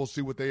round. We'll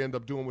see what they end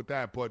up doing with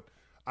that. But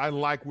I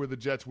like where the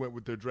Jets went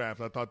with their draft.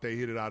 I thought they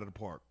hit it out of the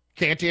park.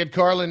 Canty and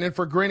Carlin in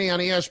for Greeny on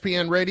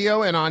ESPN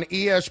Radio and on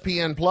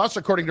ESPN Plus.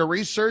 According to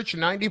research,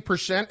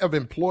 90% of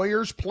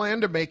employers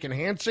plan to make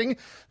enhancing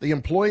the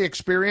employee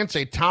experience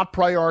a top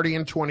priority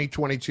in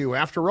 2022.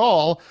 After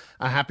all,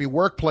 a happy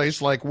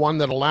workplace like one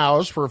that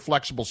allows for a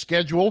flexible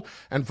schedule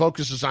and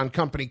focuses on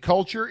company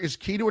culture is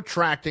key to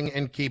attracting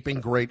and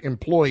keeping great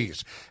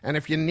employees. And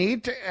if you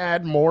need to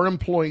add more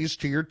employees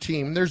to your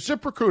team, there's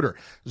ZipRecruiter.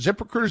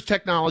 ZipRecruiter's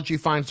technology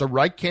finds the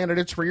right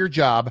candidates for your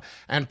job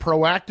and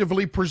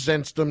proactively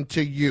presents them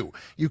to you.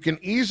 You can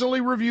easily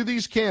review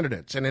these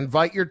candidates and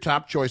invite your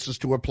top choices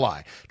to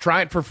apply.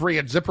 Try it for free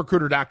at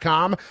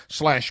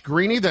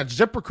ZipRecruiter.com/Greeny. That's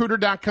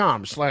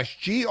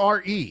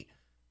ZipRecruiter.com/GREENY.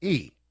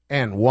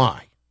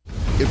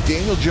 If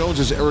Daniel Jones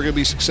is ever going to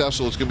be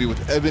successful, it's going to be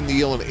with Evan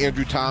Neal and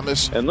Andrew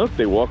Thomas. And look,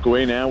 they walk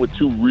away now with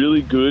 2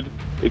 really good,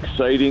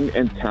 exciting,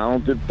 and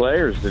talented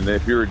players. And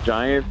if you're a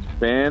Giants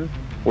fan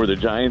or the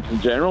Giants in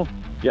general,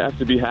 you have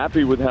to be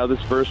happy with how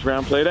this first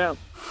round played out.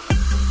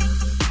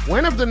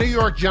 When have the New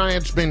York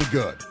Giants been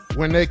good?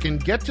 When they can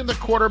get to the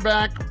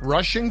quarterback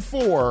rushing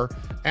 4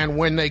 and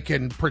when they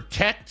can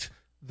protect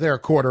their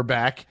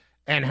quarterback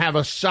and have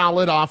a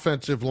solid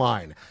offensive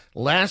line.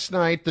 Last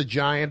night, the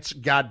Giants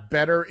got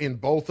better in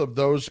both of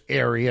those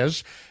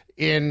areas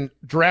in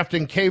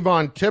drafting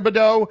Kayvon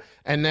Thibodeau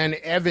and then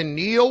Evan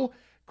Neal.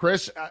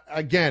 Chris,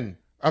 again,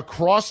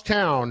 across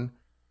town,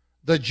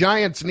 the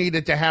Giants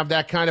needed to have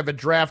that kind of a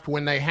draft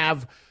when they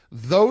have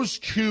those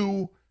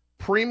 2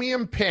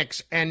 premium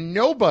picks, and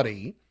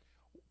nobody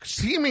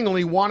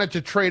seemingly wanted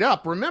to trade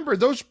up. Remember,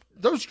 those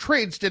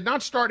trades did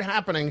not start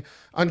happening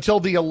until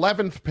the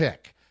 11th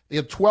pick,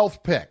 the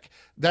 12th pick.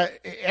 That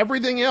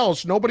everything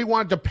else, nobody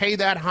wanted to pay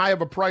that high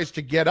of a price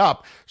to get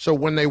up. So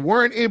when they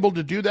weren't able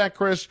to do that,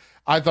 Chris,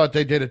 I thought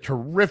they did a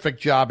terrific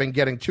job in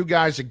getting 2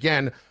 guys,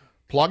 again,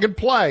 plug and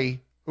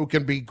play, who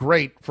can be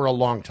great for a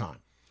long time.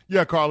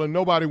 Yeah, Carlin,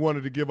 nobody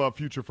wanted to give up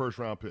future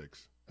first-round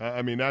picks.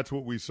 I mean, that's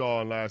what we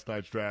saw in last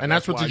night's draft. And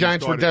that's what the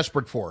Giants were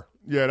desperate for.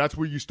 Yeah, that's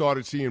where you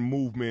started seeing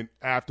movement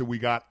after we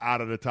got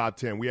out of the top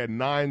 10. We had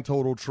 9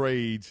 total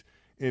trades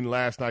in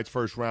last night's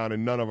first round,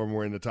 and none of them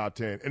were in the top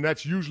 10. And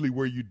that's usually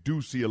where you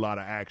do see a lot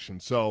of action.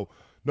 So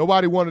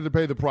nobody wanted to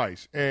pay the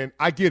price. And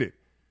I get it.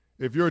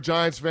 If you're a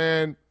Giants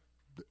fan,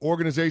 the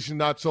organization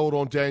not sold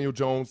on Daniel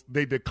Jones.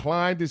 They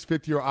declined his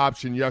 5th-year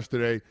option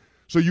yesterday.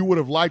 So you would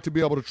have liked to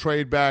be able to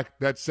trade back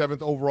that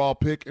 7th overall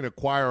pick and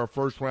acquire a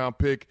first-round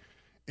pick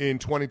in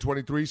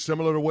 2023,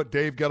 similar to what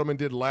Dave Gettleman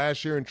did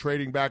last year in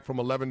trading back from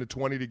 11 to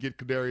 20 to get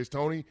Kadarius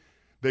Toney.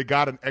 They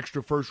got an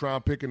extra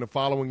first-round pick in the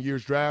following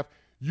year's draft.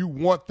 You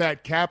want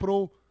that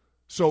capital,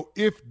 so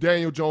if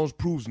Daniel Jones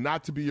proves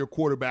not to be your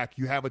quarterback,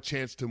 you have a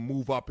chance to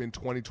move up in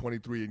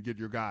 2023 and get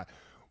your guy.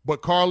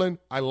 But, Carlin,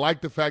 I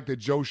like the fact that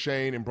Joe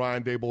Schoen and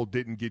Brian Daboll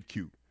didn't get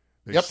cute.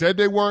 They said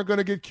they weren't going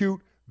to get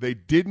cute. They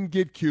didn't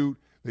get cute.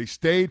 They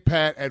stayed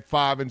pat at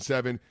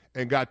 5-7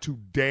 and got 2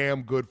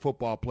 damn good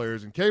football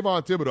players. And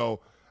Kayvon Thibodeau,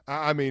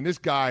 I mean, this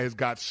guy has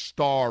got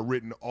star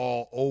written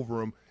all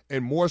over him.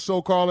 And more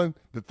so, Carlin,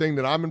 the thing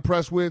that I'm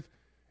impressed with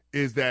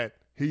is that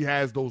he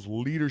has those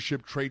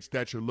leadership traits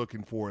that you're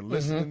looking for. And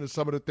listening to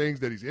some of the things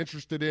that he's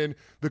interested in,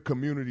 the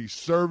community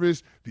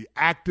service, the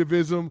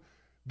activism,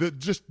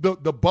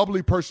 the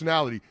bubbly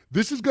personality.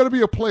 This is going to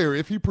be a player,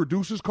 if he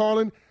produces,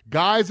 Carlin,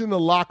 guys in the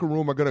locker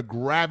room are going to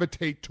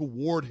gravitate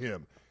toward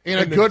him. In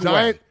a good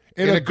way.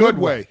 In a good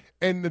way.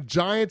 And the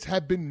Giants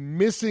have been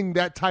missing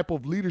that type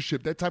of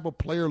leadership, that type of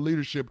player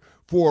leadership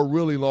for a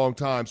really long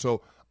time.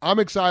 So I'm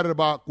excited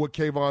about what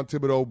Kayvon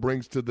Thibodeau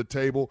brings to the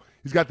table.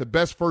 He's got the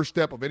best first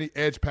step of any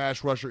edge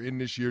pass rusher in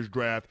this year's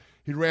draft.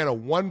 He ran a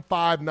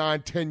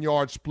 1.59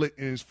 10-yard split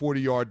in his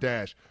 40-yard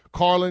dash.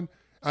 Carlin,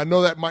 I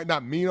know that might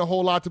not mean a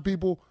whole lot to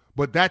people,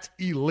 but that's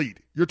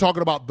elite. You're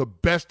talking about the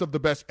best of the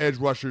best edge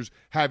rushers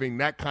having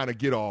that kind of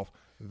get-off.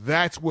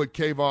 That's what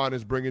Kayvon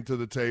is bringing to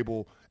the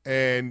table.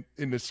 And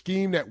in the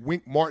scheme that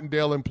Wink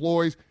Martindale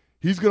employs,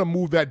 he's going to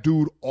move that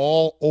dude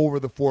all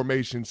over the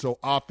formation so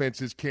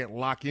offenses can't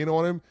lock in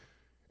on him.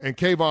 And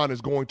Kayvon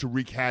is going to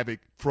wreak havoc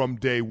from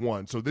day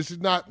one. So this is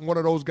not one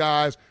of those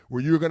guys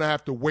where you're going to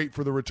have to wait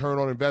for the return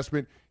on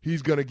investment.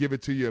 He's going to give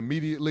it to you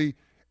immediately.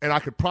 And I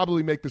could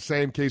probably make the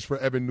same case for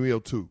Evan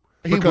Neal too.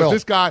 Because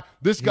this guy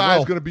is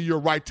going to be your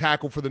right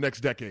tackle for the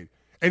next decade.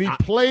 And he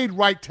played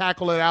right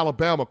tackle at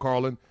Alabama,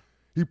 Carlin.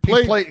 He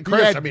played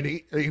Chris,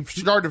 he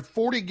started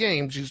 40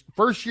 games. His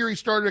first year he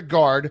started at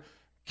guard,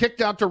 kicked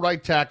out to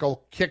right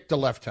tackle, kicked to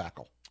left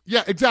tackle.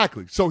 Yeah,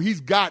 exactly. So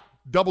he's got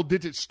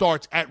double-digit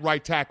starts at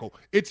right tackle.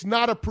 It's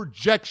not a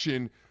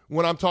projection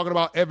when I'm talking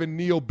about Evan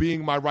Neal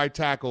being my right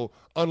tackle,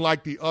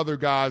 unlike the other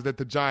guys that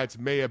the Giants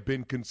may have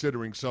been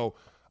considering. So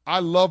I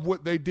love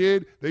what they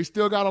did. They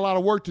still got a lot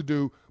of work to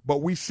do,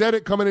 but we said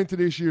it coming into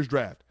this year's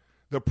draft.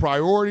 The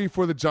priority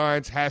for the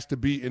Giants has to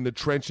be in the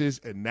trenches,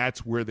 and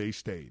that's where they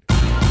stayed.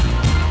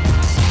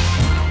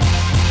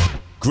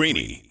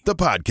 Greeny, the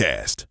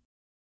podcast.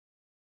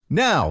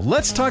 Now,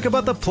 let's talk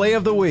about the play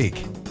of the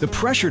week. The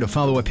pressure to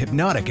follow up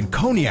Hypnotic and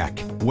Cognac,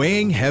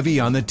 weighing heavy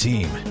on the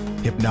team.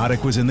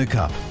 Hypnotic was in the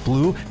cup,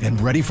 blue, and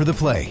ready for the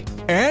play.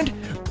 And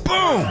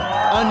boom!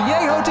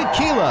 Añejo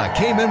Tequila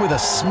came in with a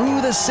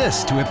smooth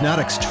assist to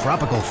Hypnotic's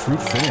tropical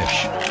fruit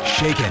finish.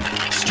 Shaken,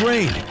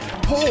 strained,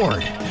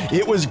 poured.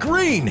 It was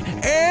green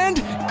and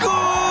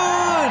good!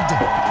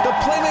 The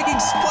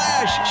playmaking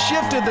splash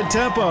shifted the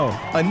tempo.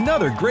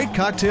 Another great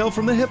cocktail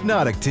from the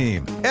Hypnotic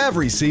team.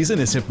 Every season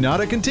is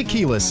Hypnotic and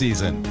Tequila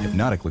season.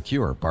 Hypnotic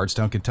Liqueur,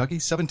 Bardstown, Kentucky,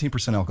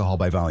 17% alcohol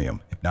by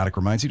volume. Hypnotic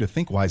reminds you to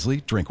think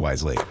wisely, drink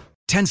wisely.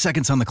 10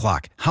 seconds on the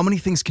clock. How many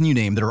things can you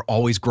name that are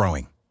always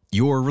growing?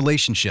 Your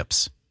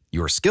relationships,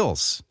 your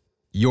skills,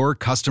 your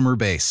customer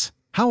base.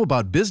 How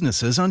about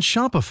businesses on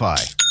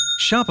Shopify?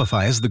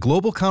 Shopify is the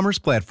global commerce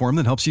platform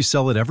that helps you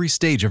sell at every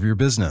stage of your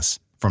business.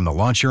 From the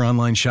launch your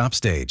online shop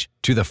stage,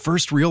 to the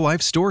first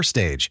real-life store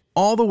stage,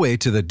 all the way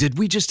to the did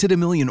we just hit a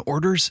million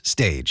orders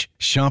stage,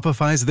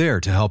 Shopify's there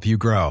to help you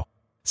grow.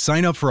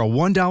 Sign up for a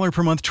 $1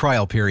 per month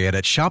trial period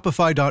at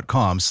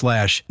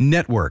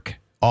shopify.com/network,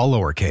 all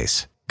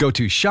lowercase. Go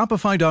to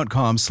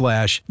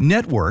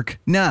shopify.com/network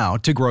now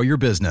to grow your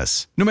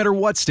business, no matter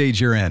what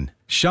stage you're in.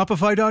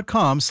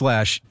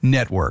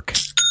 Shopify.com/network.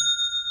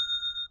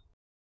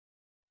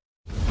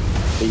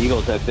 The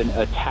Eagles have been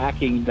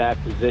attacking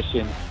that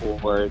position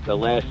for the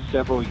last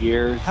several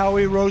years.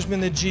 Howie Roseman,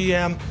 the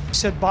GM,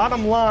 said,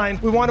 bottom line,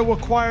 we want to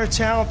acquire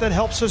talent that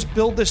helps us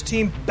build this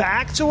team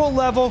back to a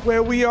level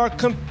where we are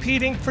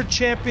competing for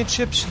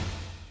championships.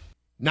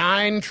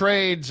 9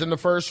 trades in the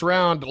first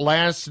round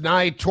last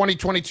night.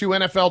 2022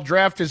 NFL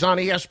Draft is on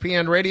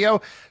ESPN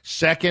Radio.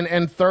 Second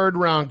and third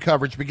round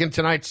coverage begin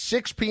tonight,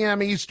 6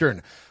 p.m.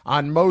 Eastern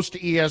on most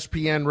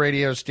ESPN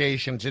radio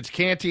stations. It's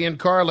Canty and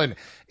Carlin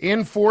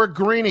in for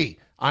Greeny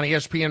on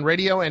ESPN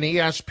Radio and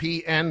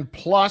ESPN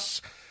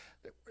Plus.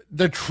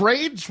 The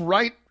trades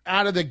right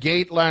out of the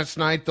gate last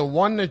night, the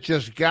one that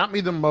just got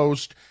me the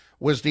most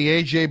was the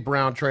A.J.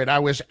 Brown trade. I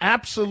was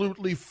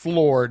absolutely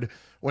floored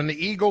when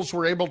the Eagles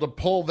were able to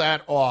pull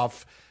that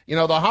off. You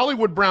know, the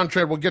Hollywood Brown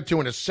trade we'll get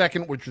to in a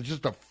second, which was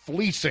just a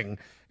fleecing,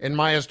 in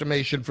my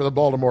estimation, for the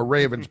Baltimore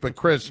Ravens. But,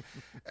 Chris,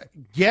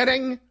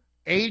 getting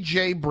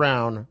A.J.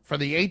 Brown for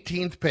the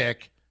 18th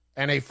pick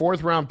and a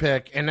fourth-round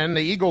pick, and then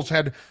the Eagles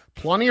had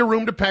plenty of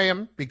room to pay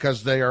him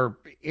because they are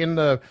in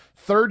the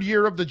third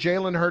year of the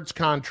Jalen Hurts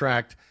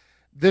contract.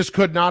 This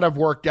could not have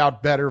worked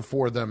out better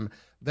for them.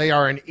 They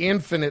are an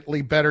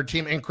infinitely better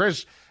team. And,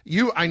 Chris,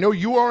 I know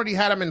you already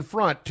had them in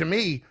front. To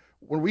me,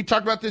 when we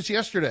talked about this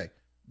yesterday,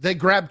 they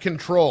grabbed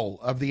control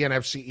of the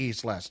NFC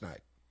East last night.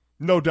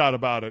 No doubt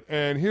about it.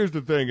 And here's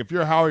the thing. If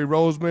you're Howie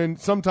Roseman,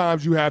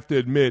 sometimes you have to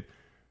admit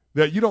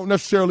that you don't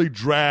necessarily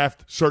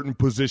draft certain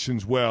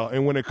positions well.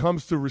 And when it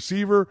comes to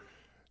receiver,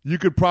 you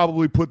could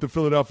probably put the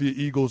Philadelphia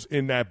Eagles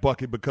in that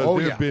bucket because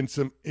there have been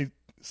some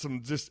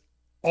just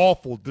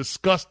awful,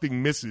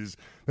 disgusting misses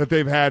that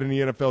they've had in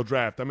the NFL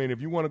draft. I mean,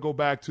 if you want to go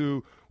back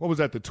to, what was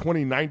that, the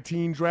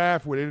 2019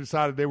 draft where they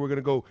decided they were going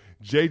to go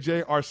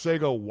J.J.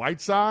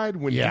 Arcega-Whiteside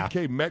when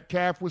DK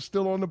Metcalf was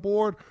still on the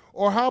board?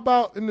 Or how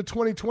about in the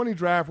 2020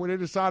 draft where they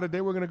decided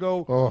they were going to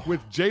go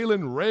with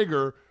Jalen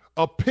Reagor,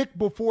 a pick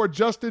before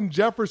Justin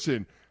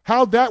Jefferson?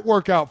 How'd that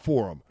work out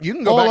for them? You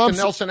can go back to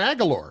Nelson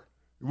Aguilar.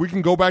 We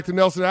can go back to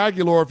Nelson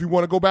Aguilar if you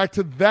want to go back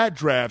to that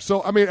draft.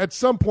 So, I mean, at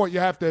some point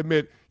you have to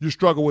admit you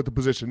struggle with the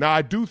position. Now,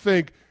 I do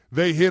think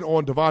they hit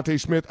on Devontae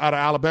Smith out of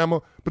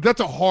Alabama, but that's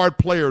a hard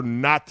player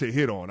not to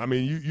hit on. I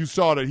mean, you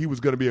saw that he was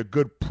going to be a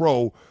good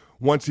pro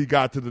once he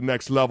got to the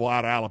next level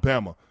out of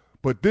Alabama.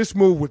 But this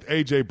move with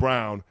A.J.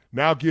 Brown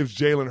now gives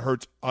Jalen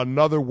Hurts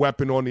another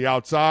weapon on the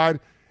outside,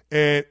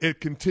 and it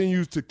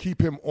continues to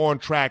keep him on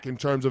track in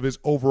terms of his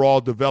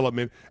overall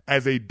development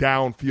as a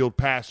downfield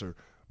passer.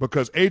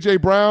 Because A.J.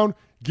 Brown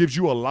gives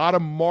you a lot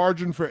of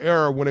margin for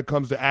error when it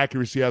comes to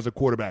accuracy as a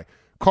quarterback.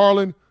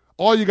 Carlin,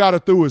 all you got to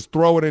do is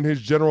throw it in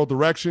his general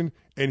direction,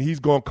 and he's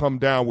going to come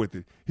down with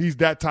it. He's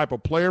that type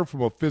of player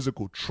from a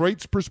physical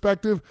traits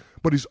perspective,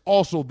 but he's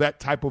also that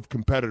type of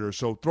competitor.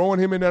 So throwing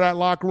him into that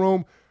locker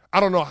room, I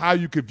don't know how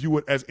you could view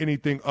it as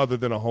anything other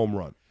than a home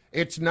run.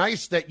 It's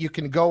nice that you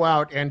can go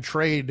out and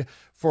trade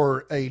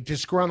for a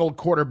disgruntled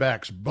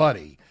quarterback's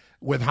buddy,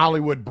 with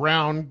Hollywood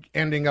Brown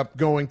ending up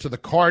going to the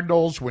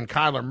Cardinals when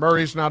Kyler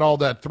Murray's not all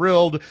that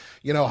thrilled.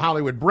 You know,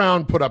 Hollywood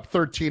Brown put up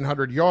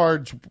 1,300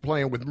 yards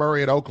playing with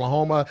Murray at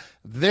Oklahoma.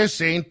 This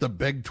ain't the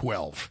Big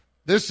 12.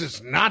 This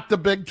is not the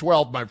Big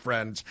 12, my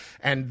friends,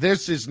 and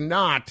this is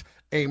not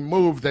a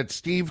move that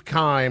Steve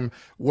Keim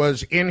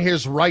was in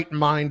his right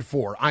mind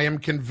for. I am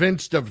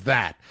convinced of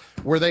that.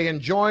 Were they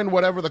enjoying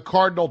whatever the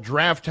Cardinal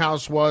draft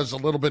house was a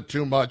little bit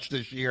too much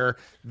this year?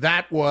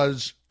 That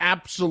was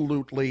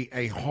absolutely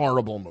a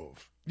horrible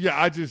move.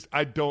 Yeah,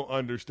 I don't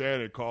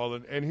understand it,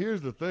 Colin. And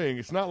here's the thing.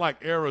 It's not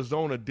like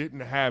Arizona didn't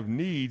have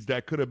needs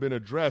that could have been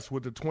addressed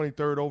with the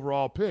 23rd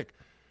overall pick.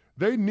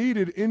 They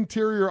needed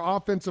interior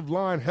offensive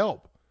line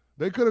help.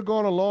 They could have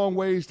gone a long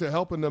ways to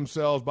helping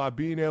themselves by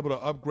being able to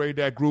upgrade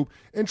that group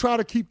and try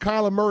to keep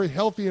Kyler Murray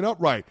healthy and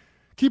upright.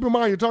 Keep in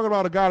mind, you're talking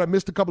about a guy that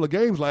missed a couple of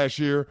games last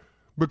year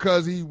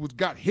because he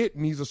got hit,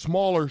 and he's a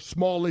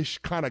smallish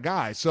kind of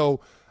guy.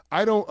 So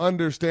I don't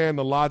understand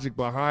the logic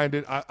behind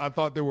it. I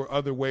thought there were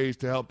other ways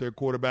to help their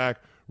quarterback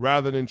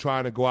rather than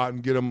trying to go out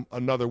and get him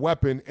another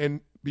weapon.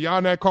 And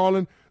beyond that,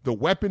 Carlin, the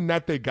weapon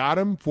that they got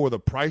him for the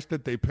price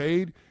that they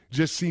paid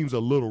just seems a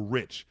little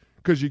rich.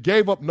 Because you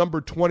gave up number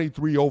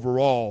 23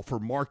 overall for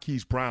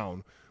Marquise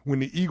Brown when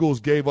the Eagles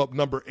gave up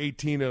number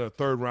 18 and a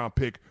third-round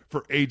pick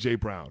for A.J.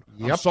 Brown.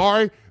 Yep. I'm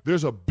sorry,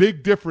 there's a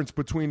big difference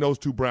between those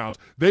two Browns.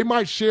 They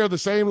might share the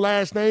same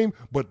last name,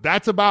 but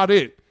that's about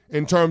it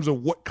in terms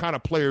of what kind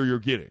of player you're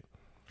getting.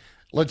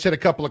 Let's hit a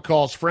couple of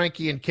calls.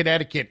 Frankie in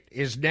Connecticut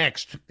is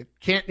next.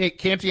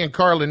 Canty and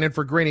Carlin in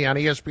for Greeny on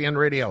ESPN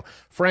Radio.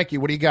 Frankie,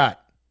 what do you got?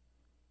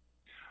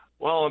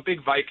 Well, I'm a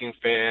big Viking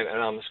fan,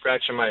 and I'm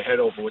scratching my head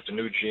over what the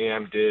new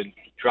GM did,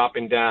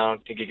 dropping down.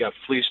 I think he got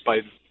fleeced by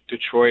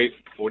Detroit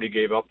for what he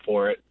gave up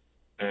for it.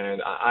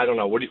 And I don't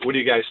know. What do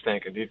you guys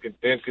think? Are they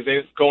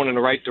going in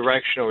the right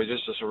direction, or is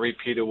this just a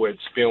repeat of what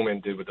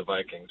Spielman did with the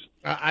Vikings?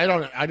 I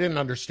didn't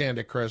understand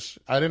it, Chris.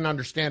 I didn't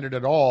understand it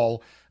at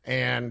all,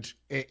 and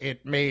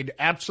it made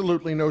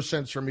absolutely no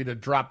sense for me to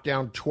drop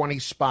down 20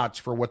 spots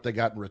for what they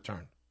got in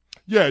return.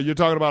 Yeah, you're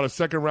talking about a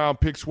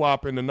second-round pick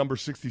swap and the number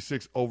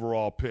 66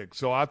 overall pick.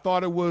 So I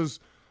thought it was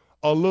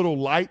a little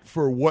light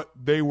for what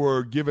they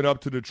were giving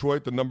up to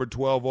Detroit, the number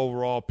 12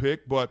 overall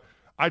pick. But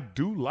I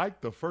do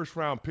like the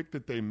first-round pick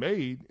that they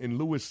made in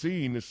Lewis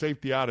Cine, the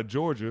safety out of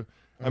Georgia.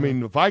 I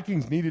mean, the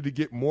Vikings needed to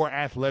get more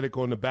athletic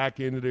on the back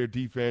end of their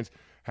defense.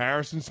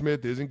 Harrison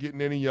Smith isn't getting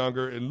any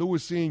younger, and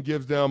Lewis Cine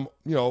gives them,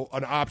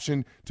 an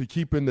option to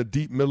keep in the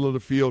deep middle of the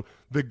field.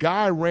 The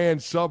guy ran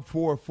sub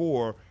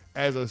 4.4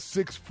 as a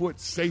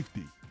 6-foot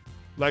safety.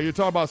 Like, you're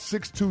talking about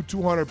 6'2",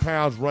 200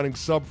 pounds running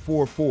sub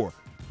 4.4.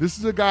 This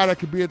is a guy that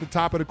could be at the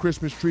top of the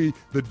Christmas tree,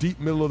 the deep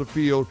middle of the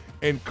field,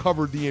 and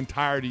cover the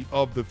entirety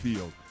of the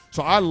field.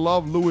 So I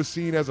love Lewis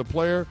Cine as a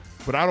player,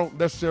 but I don't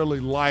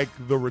necessarily like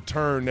the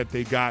return that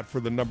they got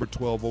for the number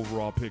 12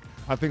 overall pick.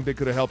 I think they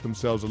could have helped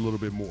themselves a little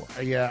bit more.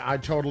 Yeah, I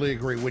totally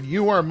agree. When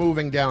you are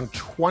moving down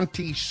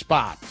 20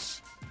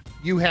 spots,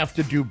 you have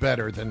to do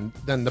better than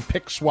the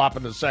pick swap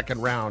in the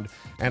second round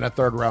and a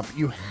third round.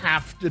 You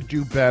have to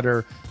do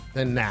better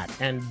than that.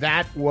 And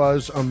that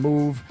was a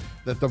move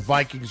that the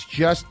Vikings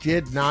just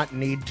did not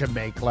need to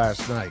make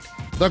last night.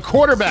 The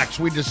quarterbacks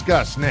we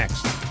discuss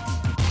next.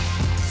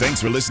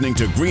 Thanks for listening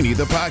to Greeny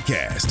the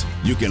podcast.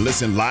 You can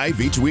listen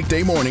live each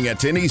weekday morning at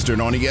 10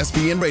 Eastern on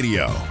ESPN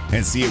Radio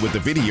and see it with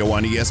the video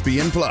on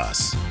ESPN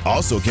Plus.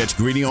 Also catch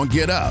Greeny on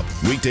Get Up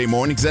weekday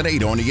mornings at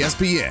 8 on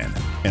ESPN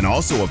and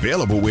also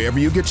available wherever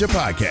you get your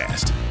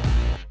podcast.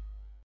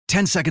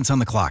 10 seconds on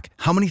the clock.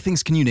 How many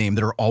things can you name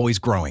that are always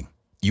growing?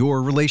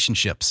 Your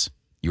relationships,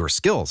 your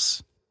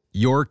skills,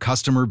 your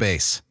customer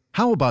base.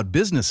 How about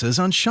businesses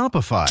on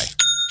Shopify?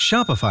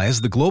 Shopify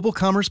is the global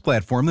commerce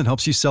platform that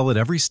helps you sell at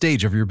every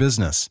stage of your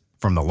business.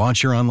 From the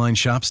launch your online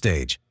shop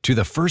stage to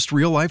the first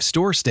real-life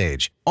store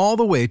stage, all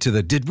the way to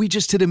the did we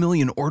just hit a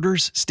million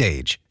orders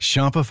stage.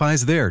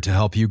 Shopify's there to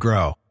help you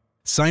grow.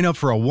 Sign up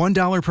for a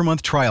 $1 per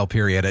month trial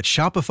period at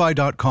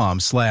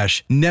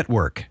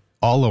shopify.com/network,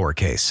 all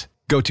lowercase.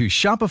 Go to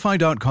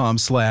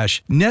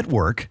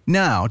shopify.com/network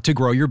now to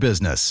grow your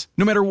business,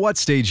 no matter what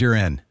stage you're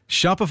in.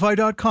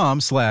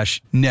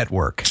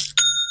 Shopify.com/network.